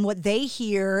see and what they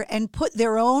hear and put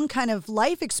their own kind of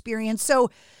life experience. So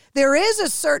there is a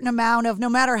certain amount of, no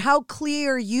matter how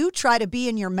clear you try to be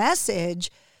in your message,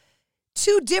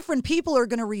 two different people are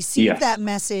going to receive that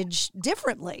message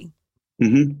differently.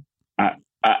 Mm-hmm.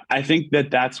 I think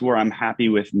that that's where I'm happy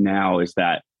with now, is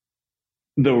that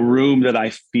the room that I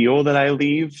feel that I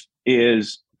leave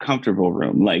is comfortable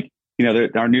room. Like, you know,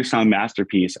 our new song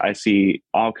Masterpiece, I see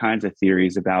all kinds of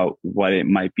theories about what it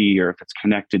might be, or if it's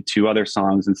connected to other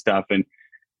songs and stuff. And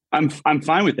I'm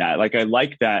fine with that. Like, I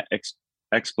like that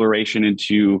exploration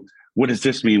into, what does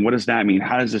this mean? What does that mean?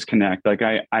 How does this connect? Like,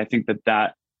 I think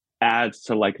that adds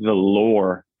to like the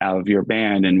lore of your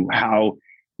band, and how,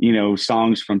 you know,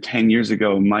 songs from 10 years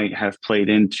ago might have played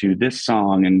into this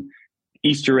song, and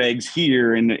Easter eggs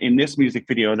here in this music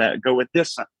video that go with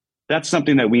this. That's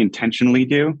something that we intentionally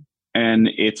do. And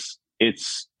it's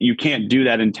you can't do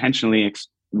that intentionally,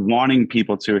 wanting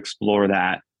people to explore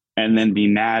that and then be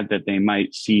mad that they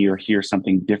might see or hear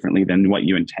something differently than what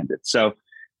you intended. So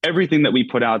everything that we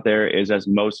put out there is as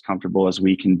most comfortable as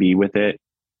we can be with it,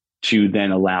 to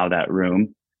then allow that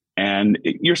room. And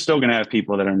you're still going to have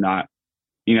people that are not,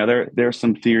 you know, there's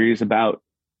some theories about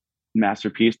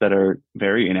Masterpiece that are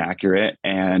very inaccurate,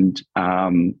 and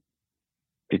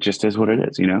it just is what it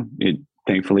is. You know,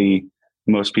 thankfully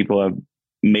most people have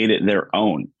made it their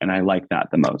own, and I like that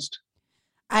the most.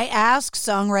 I ask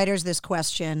songwriters this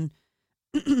question,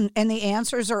 and the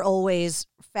answers are always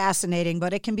fascinating,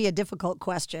 but it can be a difficult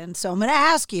question. So I'm going to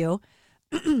ask you,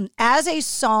 as a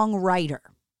songwriter,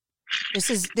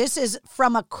 this is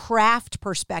from a craft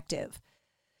perspective.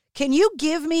 Can you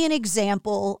give me an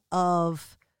example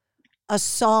of a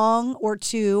song or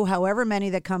two, however many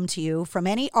that come to you, from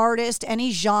any artist,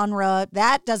 any genre,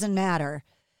 that doesn't matter,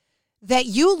 that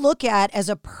you look at as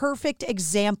a perfect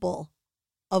example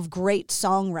of great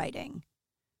songwriting,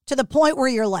 to the point where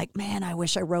you're like, man, I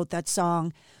wish I wrote that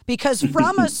song? Because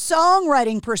from a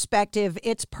songwriting perspective,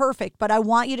 it's perfect, but I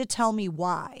want you to tell me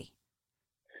why.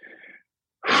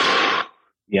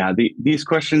 Yeah, these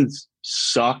questions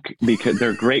suck, because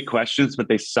they're great questions, but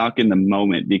they suck in the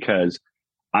moment, because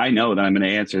I know that I'm going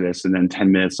to answer this, and then 10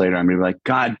 minutes later, I'm going to be like,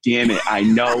 God damn it, I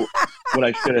know what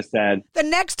I should have said. The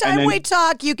next time we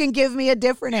talk, you can give me a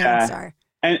different answer.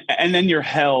 And then you're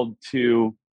held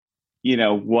to, you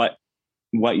know, what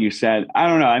you said. I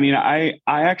don't know. I mean, I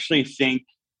actually think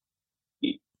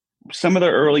some of the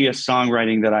earliest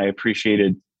songwriting that I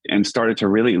appreciated and started to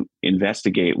really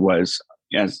investigate was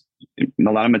as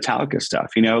a lot of Metallica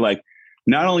stuff. You know, like,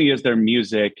 not only is their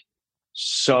music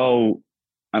so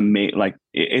amazing, like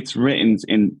it's written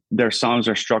in, their songs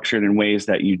are structured in ways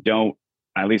that you don't,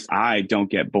 at least I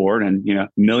don't get bored, and you know,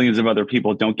 millions of other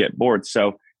people don't get bored.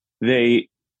 So they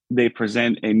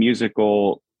present a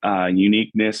musical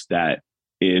uniqueness that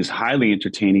is highly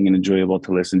entertaining and enjoyable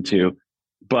to listen to.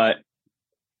 But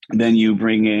then you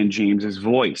bring in James's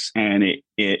voice, and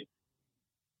it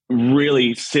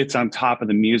really sits on top of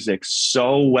the music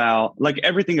so well. Like,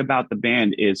 everything about the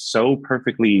band is so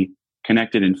perfectly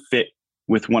connected and fit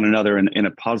with one another in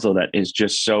a puzzle that is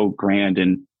just so grand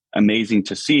and amazing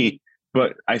to see.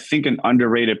 But I think an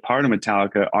underrated part of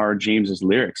Metallica are James's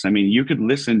lyrics. I mean, you could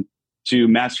listen to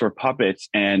Master of Puppets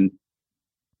and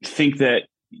think that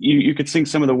you could sing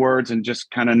some of the words and just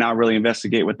kind of not really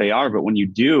investigate what they are. But when you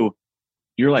do,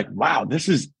 you're like, wow, this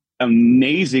is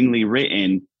amazingly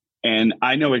written. And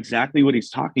I know exactly what he's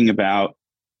talking about,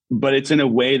 but it's in a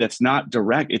way that's not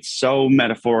direct. It's so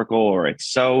metaphorical, or it's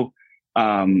so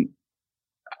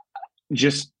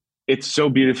it's so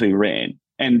beautifully written.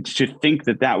 And to think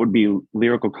that that would be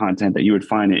lyrical content that you would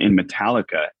find in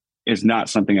Metallica is not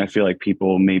something I feel like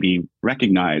people maybe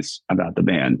recognize about the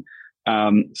band.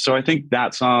 So I think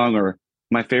that song, or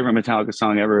my favorite Metallica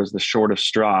song ever, is The Short of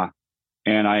Straw.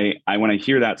 And I when I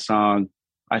hear that song,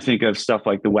 I think of stuff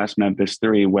like the West Memphis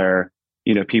 3, where,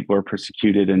 you know, people are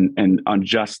persecuted and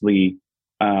unjustly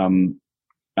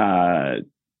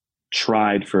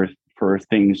tried for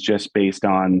things just based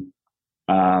on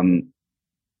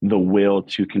the will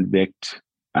to convict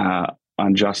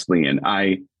unjustly. And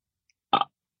I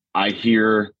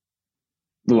hear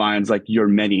lines like "Your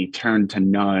many turn to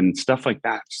none," stuff like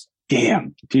that.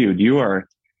 Damn, dude,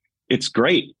 it's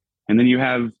great. And then you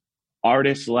have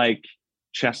artists like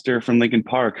Chester from Linkin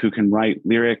Park, who can write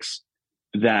lyrics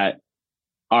that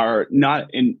are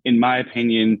not, in my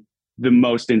opinion, the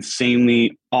most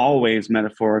insanely always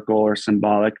metaphorical or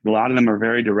symbolic. A lot of them are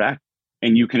very direct,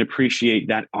 and you can appreciate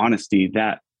that honesty,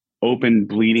 that open,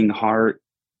 bleeding heart.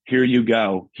 Here you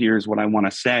go. Here's what I want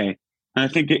to say. And I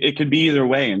think it could be either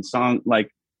way. And songs like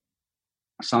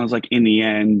 "In the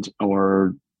End,"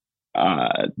 or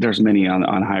there's many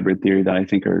on Hybrid Theory that I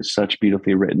think are such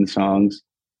beautifully written songs.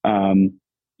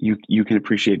 You can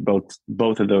appreciate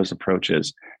both of those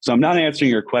approaches. So I'm not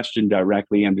answering your question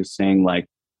directly. I'm just saying, like,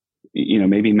 you know,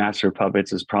 maybe Master of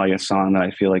Puppets is probably a song that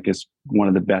I feel like is one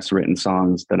of the best written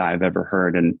songs that I've ever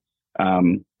heard, and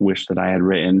wish that I had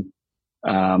written.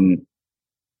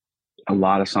 A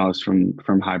lot of songs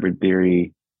from Hybrid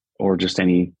Theory, or just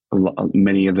many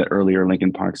of the earlier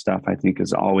Linkin Park stuff, I think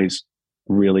has always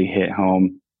really hit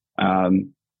home.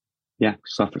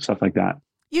 Stuff like that.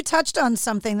 You touched on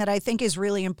something that I think is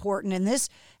really important, and this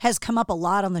has come up a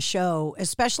lot on the show,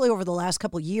 especially over the last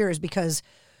couple of years, because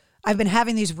I've been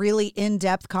having these really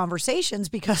in-depth conversations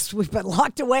because we've been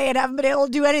locked away and haven't been able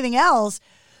to do anything else.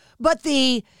 But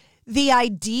the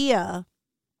idea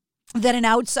that an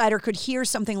outsider could hear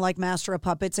something like Master of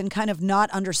Puppets and kind of not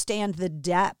understand the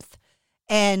depth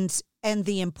and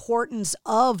the importance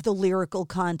of the lyrical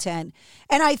content.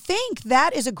 And I think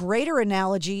that is a greater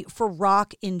analogy for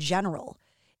rock in general,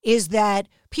 is that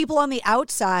people on the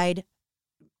outside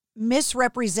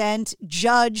misrepresent,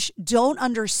 judge, don't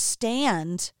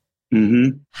understand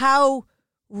how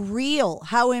real,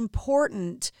 how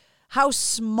important, how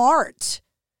smart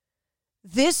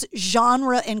this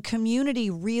genre and community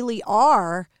really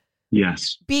are.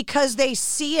 Yes. Because they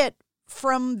see it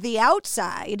from the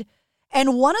outside.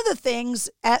 And one of the things,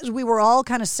 as we were all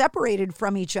kind of separated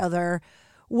from each other,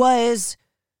 was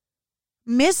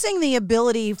missing the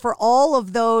ability for all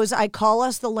of those, I call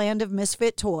us the land of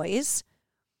misfit toys,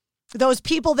 those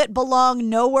people that belong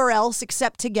nowhere else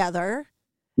except together.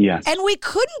 Yes. And we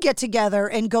couldn't get together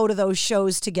and go to those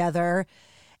shows together.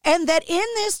 And that in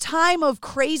this time of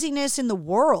craziness in the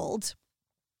world,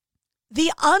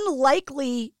 the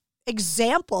unlikely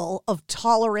example of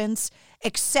tolerance,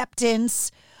 acceptance,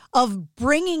 of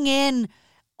bringing in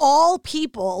all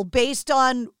people based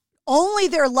on only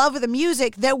their love of the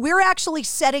music, that we're actually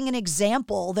setting an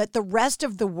example that the rest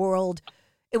of the world,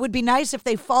 it would be nice if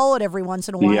they followed every once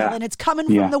in a while. Yeah. And it's coming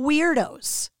from the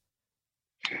weirdos.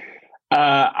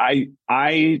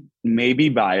 I may be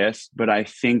biased, but I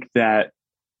think that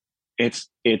it's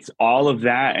all of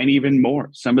that and even more.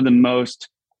 Some of the most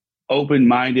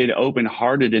open-minded,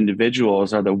 open-hearted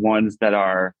individuals are the ones that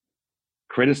are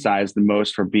criticized the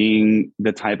most for being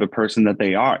the type of person that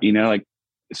they are. You know, like,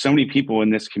 so many people in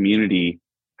this community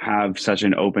have such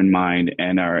an open mind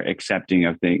and are accepting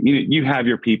of things. You have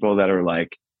your people that are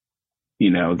like,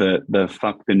 you know, the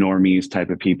fuck the normies type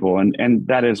of people. And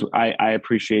that is, I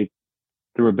appreciate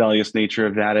the rebellious nature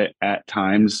of that at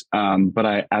times. But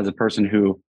I, as a person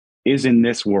who is in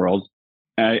this world,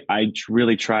 I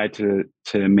really try to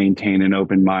maintain an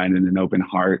open mind and an open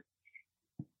heart.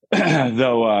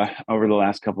 Though over the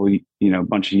last couple of,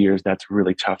 bunch of years, that's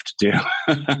really tough to do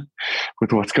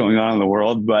with what's going on in the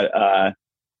world. But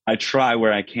I try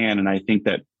where I can. And I think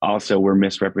that also we're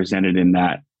misrepresented in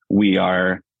that we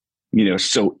are,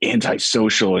 so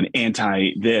antisocial and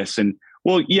anti this. And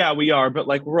well, yeah, we are, but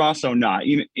like, we're also not.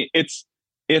 It's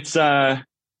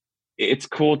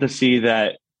cool to see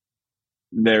that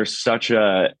there's such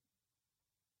a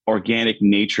organic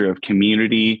nature of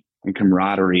community and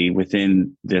camaraderie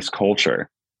within this culture.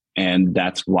 And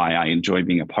that's why I enjoy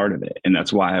being a part of it. And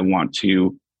that's why I want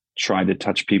to try to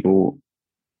touch people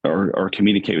or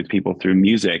communicate with people through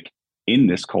music in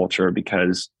this culture,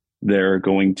 because they're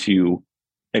going to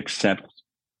accept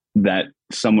that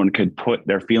someone could put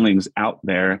their feelings out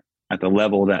there at the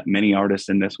level that many artists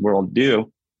in this world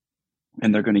do.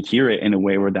 And they're going to hear it in a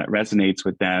way where that resonates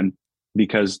with them,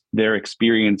 because their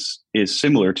experience is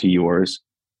similar to yours.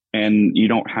 And you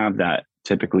don't have that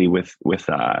typically with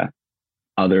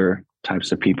other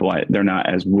types of people. They're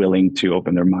not as willing to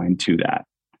open their mind to that.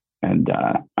 And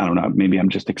I don't know, maybe I'm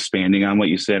just expanding on what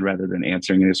you said rather than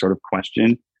answering any sort of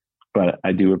question, but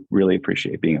I do really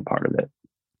appreciate being a part of it.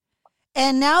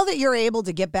 And now that you're able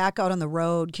to get back out on the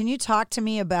road, can you talk to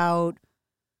me about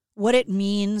what it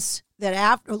means that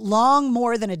after long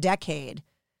more than a decade,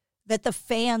 that the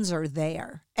fans are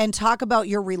there, and talk about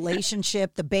your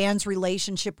relationship, the band's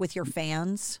relationship with your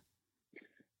fans?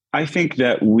 I think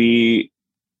that we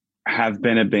have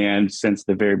been a band since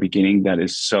the very beginning that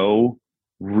is so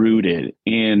rooted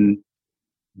in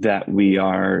that we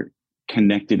are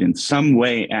connected in some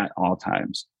way at all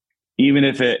times, even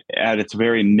if it at its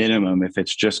very minimum, if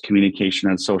it's just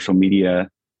communication on social media,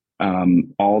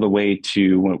 all the way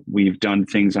to what we've done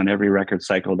things on every record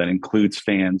cycle that includes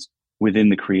fans within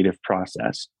the creative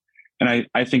process. And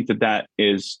I think that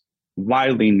is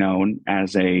widely known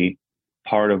as a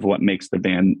part of what makes the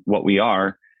band what we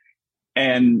are.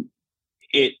 And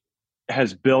it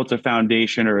has built a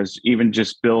foundation, or has even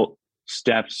just built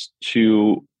steps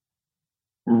to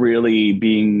really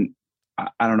being,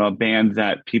 I don't know, a band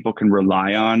that people can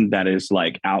rely on, that is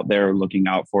like out there looking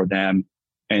out for them.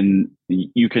 And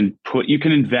you can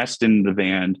invest in the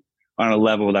band on a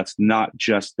level that's not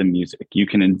just the music. You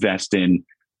can invest in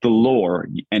the lore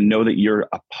and know that you're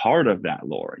a part of that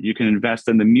lore. You can invest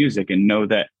in the music and know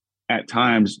that at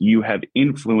times you have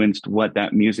influenced what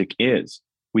that music is.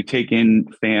 We take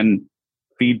in fan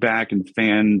feedback and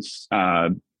fans'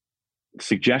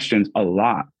 suggestions a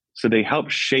lot. So they help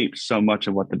shape so much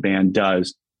of what the band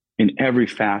does in every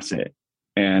facet.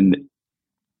 And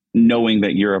knowing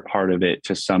that you're a part of it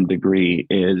to some degree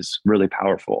is really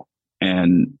powerful.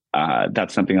 And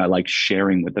that's something I like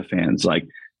sharing with the fans. Like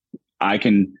I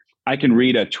can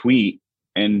read a tweet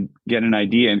and get an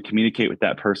idea and communicate with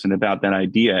that person about that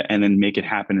idea, and then make it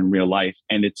happen in real life.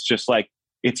 And it's just like,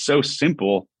 it's so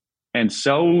simple. And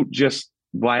so just,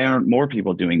 why aren't more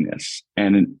people doing this?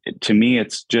 And to me,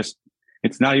 it's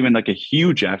not even like a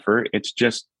huge effort. It's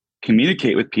just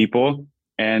communicate with people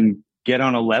and get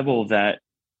on a level that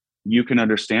you can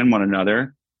understand one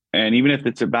another. And even if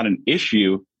it's about an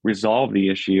issue, resolve the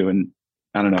issue. And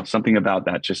I don't know, something about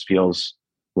that just feels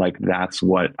like that's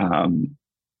what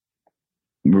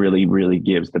really, really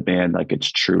gives the band like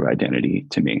its true identity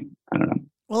to me. I don't know.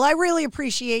 Well, I really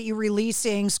appreciate you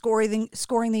releasing Scoring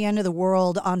the End of the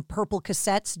World on purple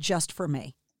cassettes just for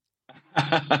me.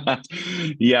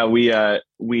 Yeah,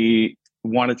 we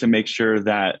wanted to make sure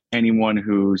that anyone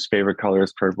whose favorite color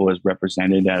is purple is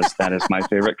represented, as that is my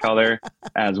favorite color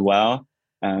as well.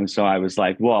 So I was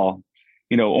like, well,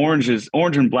 orange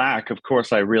and black. Of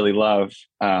course, I really love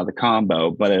the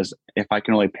combo, but if I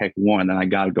can only pick one, then I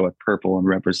got to go with purple and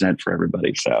represent for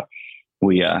everybody. So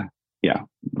we're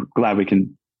glad we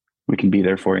can be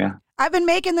there for you. I've been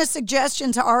making this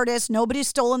suggestion to artists. Nobody's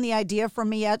stolen the idea from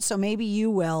me yet, so maybe you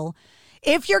will.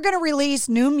 If you're going to release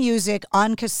new music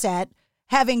on cassette,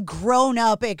 having grown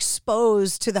up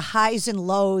exposed to the highs and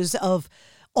lows of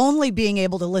only being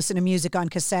able to listen to music on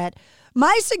cassette,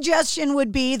 my suggestion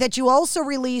would be that you also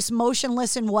release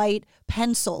Motionless in white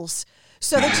pencils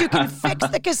so that you can fix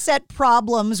the cassette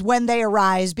problems when they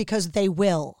arise, because they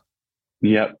will.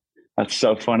 Yep. That's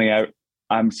so funny.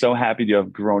 I'm so happy to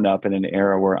have grown up in an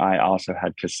era where I also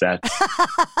had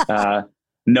cassettes.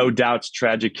 No Doubt's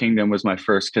Tragic Kingdom was my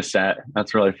first cassette.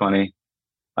 That's really funny.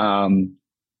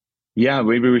 Yeah,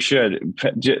 maybe we should.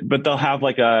 But they'll have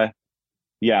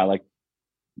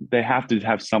they have to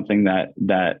have something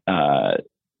that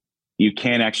you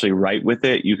can't actually write with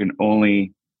it. You can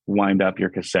only wind up your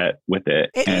cassette with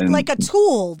it. Like a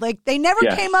tool. Like they never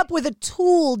came up with a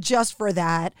tool just for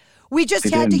that. We just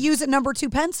had to use a number 2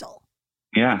 pencil.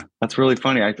 Yeah, that's really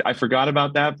funny. I forgot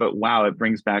about that, but wow, it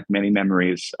brings back many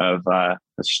memories of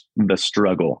the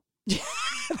struggle.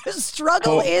 The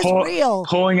struggle is real.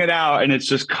 Pulling it out, and it's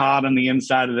just caught on the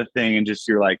inside of the thing, and just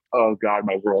you're like, oh God,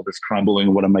 my world is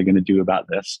crumbling. What am I going to do about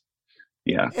this?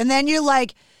 Yeah. And then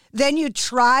you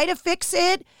try to fix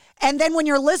it. And then when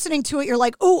you're listening to it, you're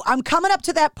like, oh, I'm coming up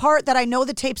to that part that I know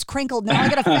the tape's crinkled. Now I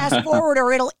got to fast forward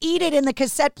or it'll eat it in the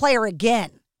cassette player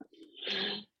again.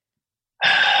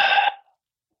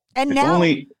 And now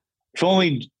if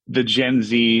only the Gen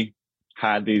Z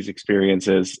had these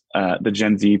experiences, the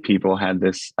Gen Z people had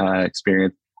this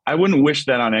experience. I wouldn't wish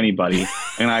that on anybody.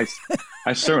 And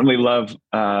I certainly love,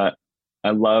 I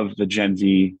love the Gen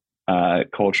Z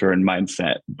culture and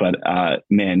mindset, but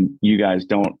man,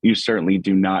 you certainly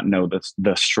do not know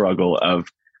the struggle of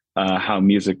how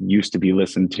music used to be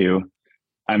listened to.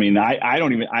 I mean, I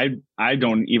don't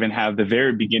even have the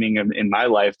very beginning in my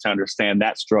life to understand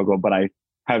that struggle, but I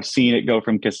have seen it go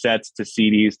from cassettes to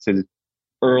CDs to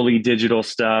early digital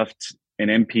stuff and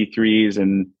MP3s,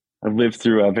 and I've lived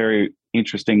through a very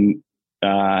interesting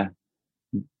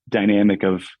dynamic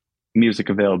of music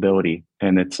availability,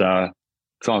 and it's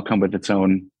all come with its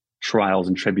own trials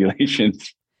and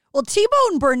tribulations. Well,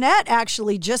 T-Bone Burnett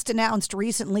actually just announced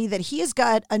recently that he has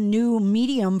got a new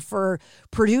medium for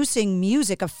producing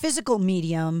music, a physical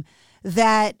medium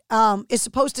that is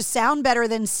supposed to sound better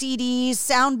than CDs,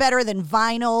 sound better than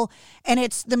vinyl, and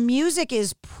the music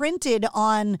is printed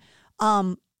on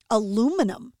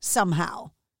aluminum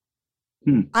somehow.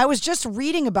 I was just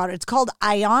reading about it. It's called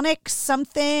ionic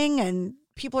something, and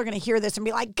people are going to hear this and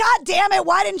be like, God damn it,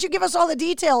 why didn't you give us all the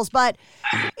details? But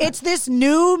it's this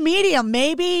new medium.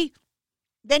 Maybe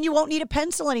then you won't need a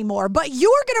pencil anymore. But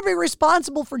you are going to be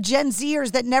responsible for Gen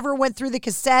Zers that never went through the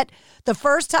cassette the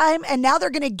first time, and now they're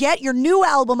going to get your new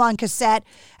album on cassette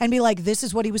and be like, this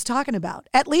is what he was talking about.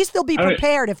 At least they'll be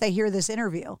prepared if they hear this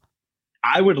interview.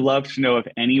 I would love to know if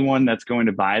anyone that's going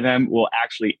to buy them will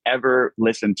actually ever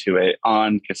listen to it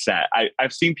on cassette.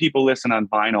 I've seen people listen on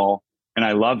vinyl, and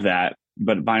I love that.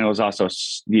 But vinyl is also,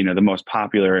 the most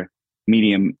popular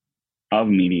medium of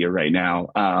media right now.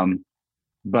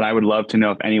 But I would love to know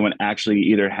if anyone actually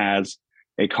either has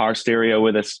a car stereo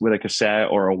with a cassette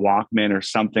or a Walkman or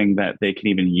something that they can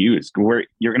even use. You're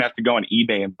going to have to go on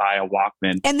eBay and buy a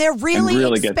Walkman. And they're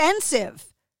really expensive.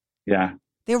 Yeah.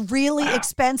 They're really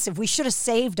expensive. We should have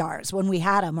saved ours when we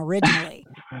had them originally.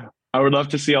 I would love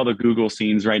to see all the Google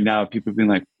scenes right now of people being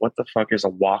like, what the fuck is a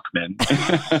Walkman?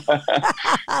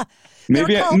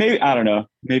 maybe, I don't know.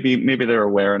 Maybe they're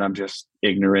aware and I'm just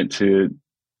ignorant to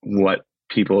what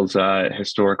people's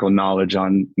historical knowledge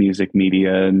on music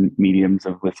media and mediums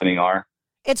of listening are.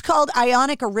 It's called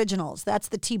Ionic Originals. That's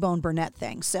the T-Bone Burnett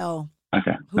thing. So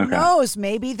who knows?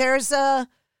 Maybe there's a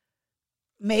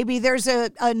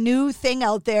new thing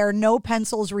out there. No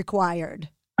pencils required.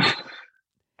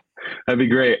 That'd be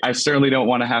great. I certainly don't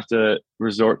want to have to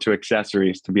resort to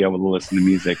accessories to be able to listen to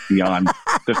music beyond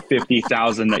the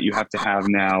 50,000 that you have to have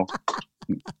now.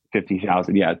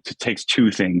 50,000. Yeah, it takes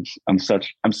two things. I'm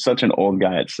such an old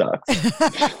guy. It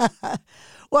sucks.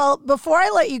 Well, before I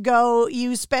let you go,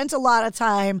 you spent a lot of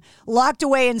time locked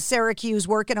away in Syracuse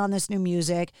working on this new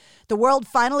music. The world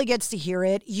finally gets to hear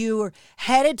it. You're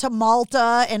headed to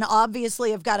Malta and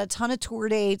obviously have got a ton of tour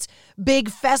dates, big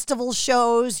festival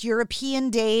shows, European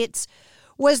dates.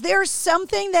 Was there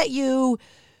something that you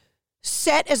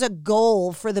set as a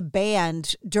goal for the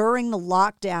band during the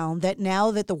lockdown that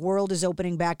now that the world is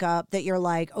opening back up, that you're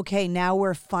like, okay, now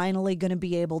we're finally going to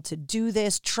be able to do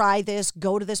this, try this,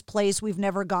 go to this place we've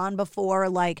never gone before?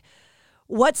 Like,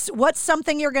 what's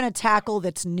something you're going to tackle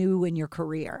that's new in your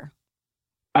career?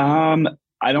 I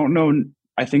don't know.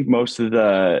 I think most of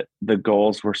the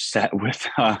goals were set with,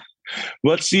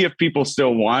 let's see if people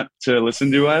still want to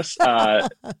listen to us.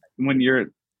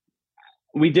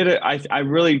 We did it. I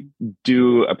really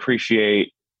do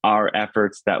appreciate our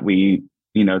efforts that we,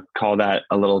 call that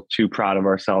a little too proud of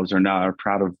ourselves or not, or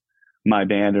proud of my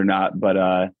band or not. But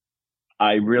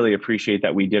I really appreciate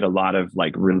that we did a lot of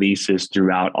like releases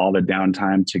throughout all the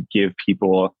downtime to give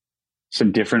people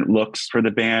some different looks for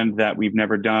the band that we've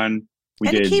never done. We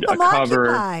and did keep a them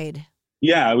cover. Occupied.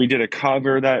 Yeah, we did a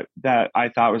cover that I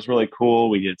thought was really cool.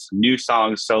 We did some new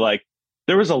songs. So like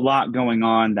there was a lot going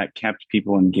on that kept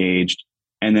people engaged.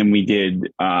 And then we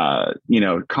did,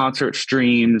 concert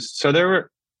streams. So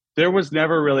there was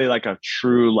never really like a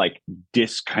true like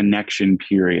disconnection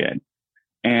period.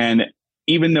 And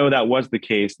even though that was the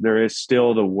case, there is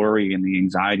still the worry and the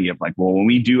anxiety of like, well, when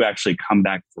we do actually come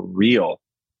back for real,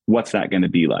 what's that going to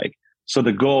be like? So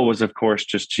the goal was, of course,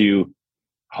 just to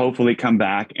hopefully come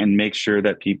back and make sure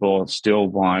that people still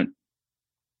want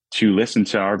to listen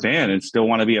to our band and still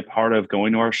want to be a part of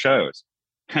going to our shows.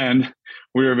 And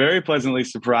we were very pleasantly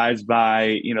surprised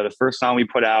by, the first song we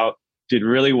put out did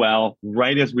really well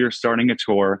right as we were starting a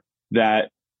tour that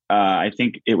I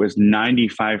think it was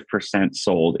 95%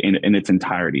 sold in its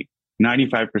entirety.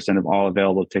 95% of all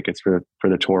available tickets for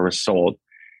the tour was sold.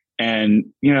 And,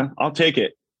 I'll take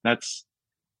it.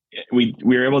 We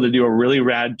were able to do a really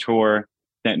rad tour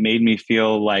that made me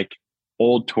feel like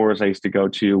old tours I used to go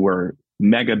to where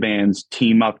mega bands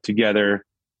team up together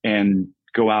and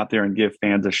go out there and give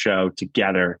fans a show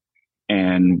together,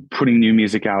 and putting new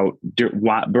music out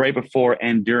right before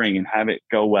and during, and have it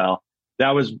go well.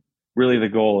 That was really the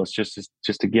goal, is just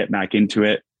to get back into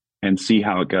it and see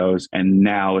how it goes. And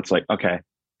now it's like, okay,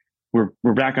 we're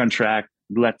back on track.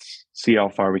 Let's see how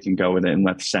far we can go with it, and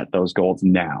let's set those goals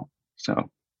now. So,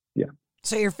 yeah.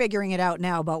 So you're figuring it out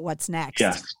now about what's next.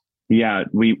 Yes. Yeah.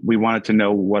 We wanted to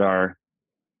know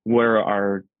where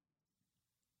our,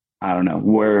 I don't know,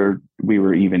 where we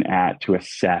were even at to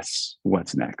assess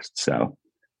what's next. So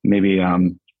maybe,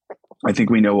 I think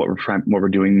we know what we're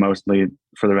doing mostly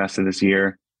for the rest of this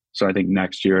year. So I think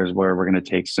next year is where we're going to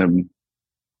take some.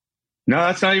 No,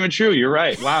 that's not even true. You're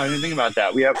right. Wow. I didn't think about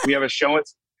that. We have a show.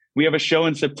 We have a show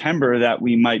in September that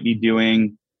we might be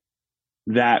doing.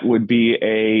 That would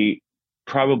be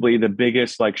probably the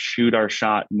biggest, like, shoot our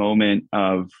shot moment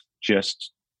of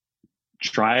just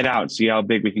try it out, see how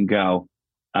big we can go.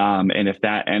 And if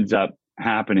that ends up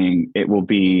happening, it will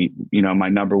be, my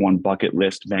number one bucket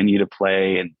list venue to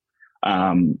play,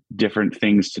 and different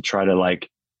things to try to, like,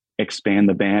 expand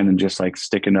the band and just, like,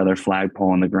 stick another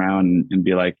flagpole on the ground and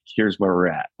be like, here's where we're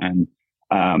at. And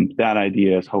that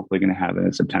idea is hopefully going to happen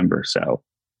in September. So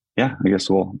yeah, I guess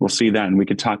we'll see then. We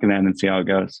could talk then and see how it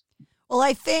goes. Well,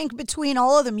 I think between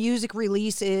all of the music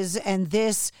releases and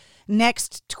this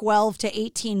next 12 to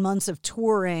 18 months of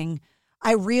touring,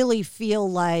 I really feel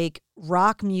like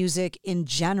rock music in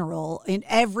general, in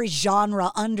every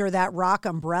genre under that rock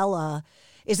umbrella,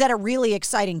 is at a really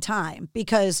exciting time,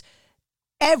 because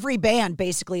every band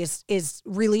basically is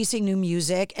releasing new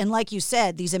music. And like you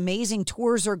said, these amazing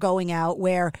tours are going out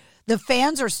where the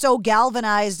fans are so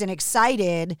galvanized and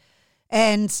excited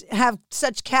and have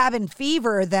such cabin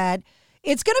fever that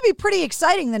it's going to be pretty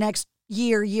exciting the next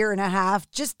year and a half.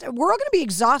 Just, we're all going to be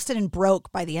exhausted and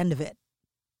broke by the end of it.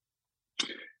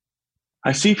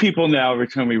 I see people now, every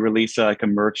time we release a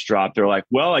merch drop, they're like,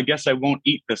 well, I guess I won't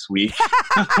eat this week.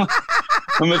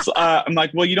 I'm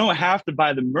like, well, you don't have to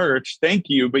buy the merch. Thank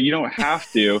you, but you don't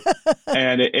have to.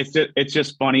 And it's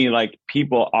just funny. Like,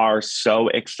 people are so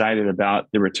excited about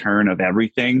the return of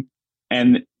everything.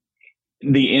 And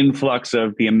the influx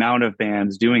of the amount of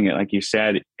bands doing it, like you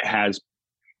said, has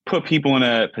put people in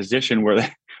a position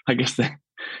where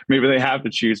maybe they have to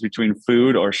choose between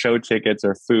food or show tickets,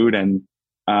 or food and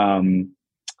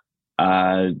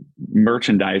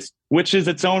merchandise, which is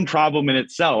its own problem in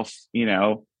itself,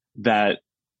 that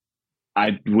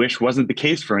I wish wasn't the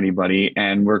case for anybody.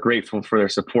 And we're grateful for their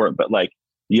support. But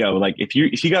if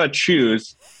you got to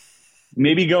choose,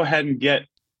 maybe go ahead and get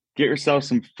yourself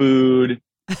some food,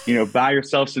 buy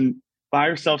yourself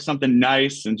something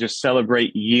nice and just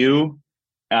celebrate you.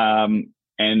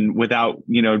 And without,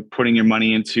 putting your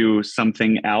money into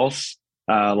something else,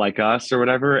 like us or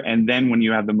whatever. And then when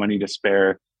you have the money to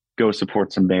spare, go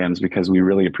support some bands, because we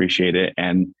really appreciate it.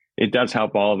 And it does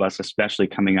help all of us, especially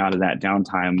coming out of that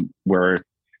downtime where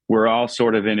we're all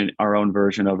sort of in our own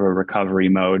version of a recovery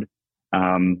mode.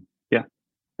 Yeah,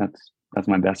 that's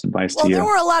my best advice to you. Well, there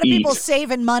were a lot of people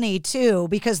saving money too,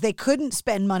 because they couldn't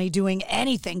spend money doing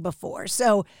anything before.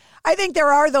 So I think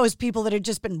there are those people that have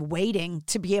just been waiting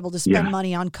to be able to spend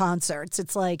money on concerts.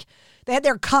 It's like they had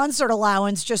their concert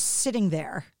allowance just sitting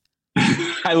there.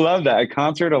 I love that. A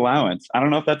concert allowance. I don't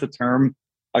know if that's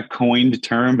a coined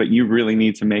term, but you really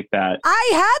need to make that. I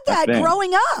had that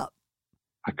growing up.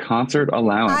 A concert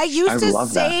allowance. I used to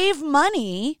save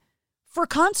money for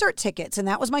concert tickets, and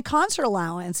that was my concert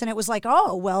allowance. And it was like,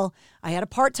 oh, well, I had a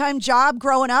part-time job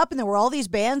growing up, and there were all these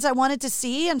bands I wanted to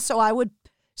see, and so I would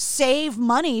save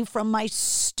money from my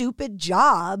stupid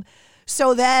job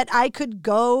so that I could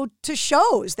go to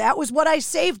shows. That was what I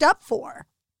saved up for.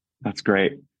 That's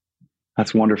great.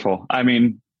 That's wonderful. I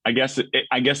mean, I guess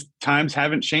times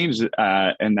haven't changed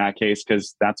in that case,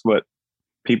 because that's what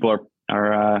people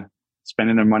are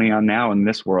spending their money on now in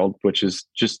this world, which is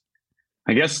just,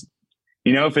 I guess,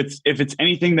 if it's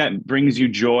anything that brings you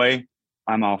joy,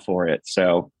 I'm all for it.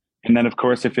 So, and then of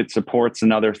course, if it supports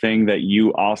another thing that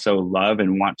you also love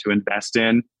and want to invest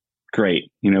in,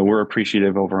 great. We're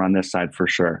appreciative over on this side for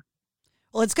sure.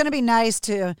 Well, it's going to be nice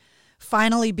to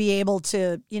finally be able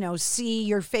to, see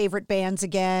your favorite bands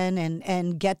again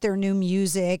and get their new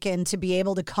music, and to be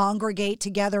able to congregate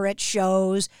together at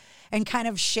shows and kind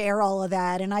of share all of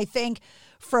that. And I think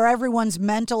for everyone's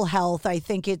mental health, I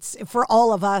think it's for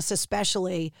all of us,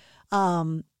 especially,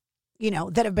 that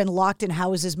have been locked in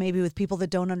houses, maybe with people that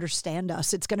don't understand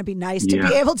us. It's going to be nice to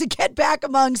be able to get back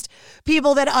amongst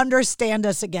people that understand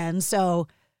us again. So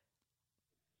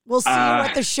we'll see you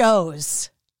at the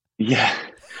shows. Yeah.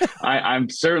 I'm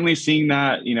certainly seeing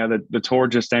that. The tour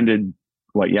just ended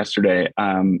yesterday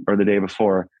or the day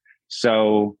before.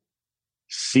 So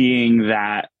seeing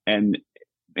that, and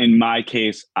in my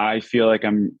case, I feel like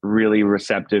I'm really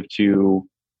receptive to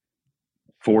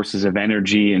forces of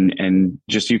energy and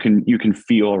just you can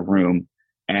feel a room.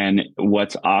 And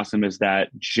what's awesome is that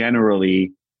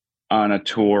generally on a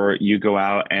tour, you go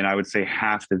out and I would say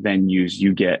half the venues,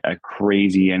 you get a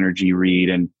crazy energy read.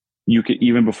 And you can,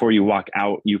 even before you walk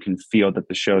out, you can feel that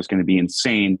the show is going to be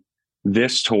insane.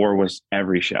 This tour was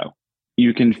every show.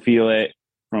 You can feel it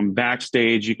from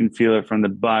backstage. You can feel it from the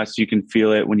bus. You can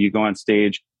feel it when you go on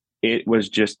stage. It was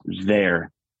just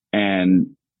there.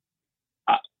 And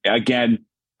again,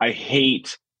 I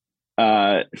hate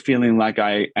feeling like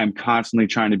I am constantly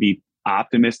trying to be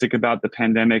optimistic about the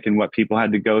pandemic and what people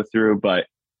had to go through, but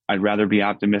I'd rather be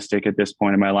optimistic at this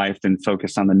point in my life than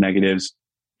focus on the negatives.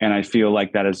 And I feel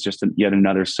like that is just yet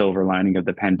another silver lining of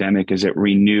the pandemic, is it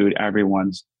renewed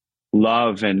everyone's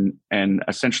love and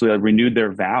essentially renewed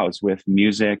their vows with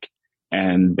music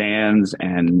and bands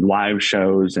and live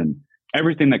shows and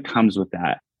everything that comes with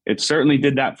that. It certainly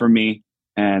did that for me,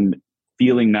 and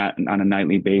feeling that on a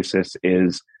nightly basis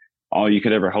is all you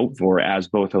could ever hope for as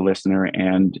both a listener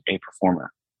and a performer.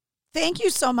 Thank you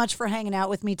so much for hanging out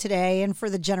with me today and for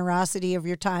the generosity of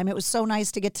your time. It was so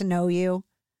nice to get to know you.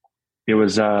 It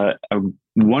was a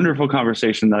wonderful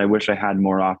conversation that I wish I had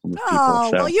more often with people.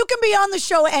 Oh, well, you can be on the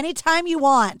show anytime you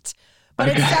want, but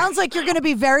okay. It sounds like you're going to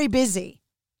be very busy.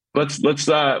 Let's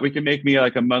we can make me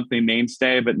like a monthly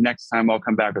mainstay, but next time I'll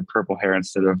come back with purple hair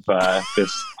instead of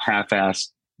this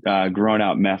half-ass grown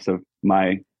out mess of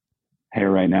my hair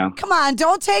right now. Come on,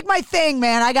 don't take my thing,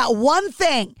 man. I got one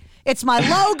thing. It's my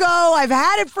logo. I've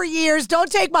had it for years. Don't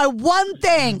take my one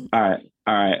thing. All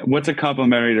right. What's a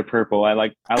complimentary to purple? I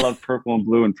love purple and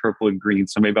blue and purple and green,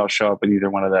 so maybe I'll show up in either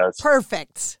one of those.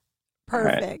 Perfect.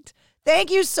 Right. Thank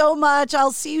you so much.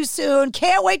 I'll see you soon.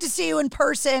 Can't wait to see you in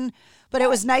person, but it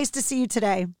was nice to see you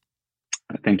today.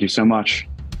 Thank you so much.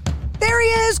 There he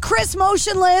is, Chris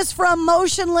Motionless from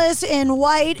Motionless in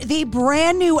White. The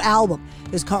brand new album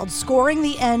is called Scoring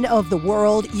the End of the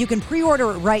World. You can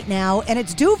pre-order it right now, and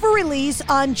it's due for release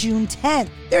on June 10th.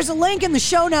 There's a link in the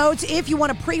show notes if you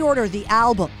want to pre-order the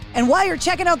album. And while you're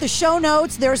checking out the show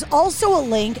notes, there's also a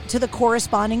link to the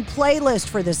corresponding playlist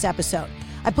for this episode.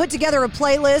 I put together a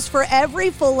playlist for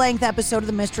every full-length episode of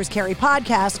the Mistress Carrie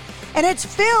podcast, and it's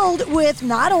filled with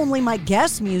not only my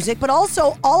guest music, but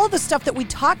also all of the stuff that we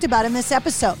talked about in this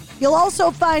episode. You'll also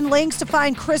find links to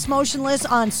find Chris Motionless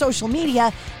on social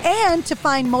media and to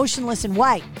find Motionless in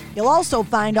White. You'll also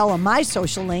find all of my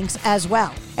social links as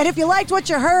well. And if you liked what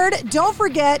you heard, don't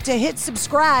forget to hit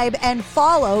subscribe and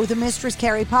follow the Mistress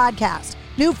Carrie podcast.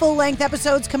 New full-length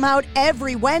episodes come out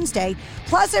every Wednesday.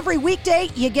 Plus, every weekday,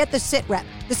 you get the Sit Rep.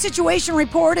 The Situation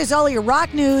Report is all your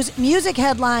rock news, music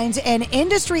headlines, and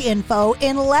industry info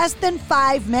in less than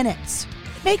 5 minutes.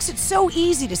 It makes it so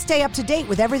easy to stay up to date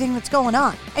with everything that's going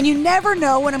on. And you never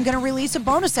know when I'm going to release a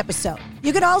bonus episode.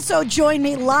 You can also join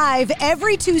me live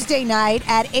every Tuesday night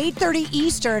at 8:30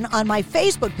 Eastern on my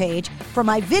Facebook page for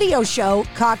my video show,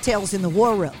 Cocktails in the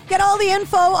War Room. Get all the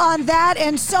info on that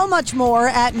and so much more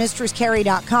at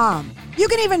mistresscarrie.com. You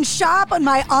can even shop on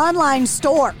my online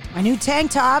store. My new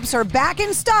tank tops are back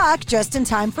in stock just in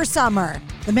time for summer.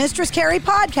 The Mistress Carrie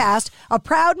Podcast, a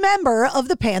proud member of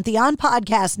the Pantheon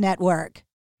Podcast Network.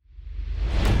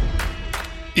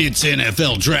 It's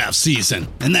NFL draft season,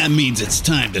 and that means it's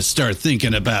time to start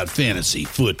thinking about fantasy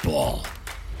football.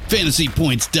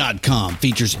 FantasyPoints.com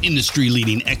features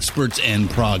industry-leading experts and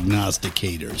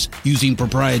prognosticators using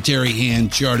proprietary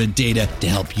hand-charted data to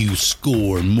help you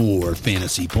score more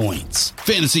fantasy points.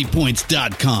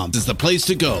 FantasyPoints.com is the place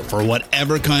to go for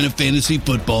whatever kind of fantasy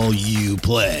football you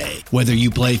play. Whether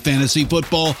you play fantasy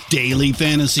football, daily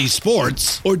fantasy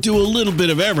sports, or do a little bit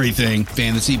of everything,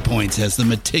 Fantasy Points has the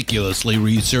meticulously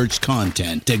researched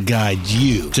content to guide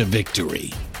you to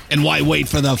victory. And why wait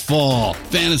for the fall?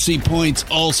 Fantasy Points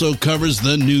also covers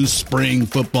the new spring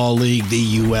football league,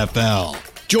 the UFL.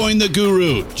 Join the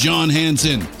guru, John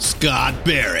Hansen, Scott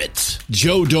Barrett,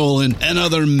 Joe Dolan, and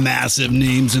other massive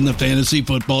names in the fantasy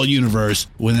football universe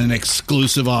with an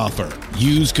exclusive offer.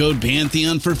 Use code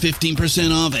Pantheon for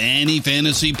 15% off any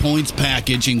Fantasy Points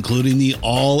package, including the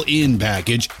all-in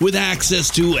package, with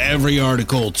access to every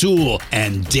article, tool,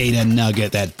 and data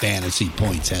nugget that Fantasy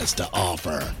Points has to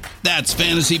offer. That's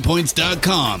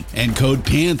FantasyPoints.com and code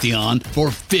Pantheon for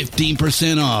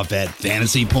 15% off at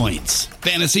Fantasy Points.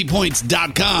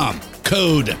 FantasyPoints.com,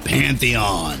 code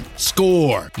Pantheon.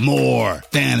 Score more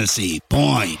fantasy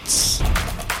points.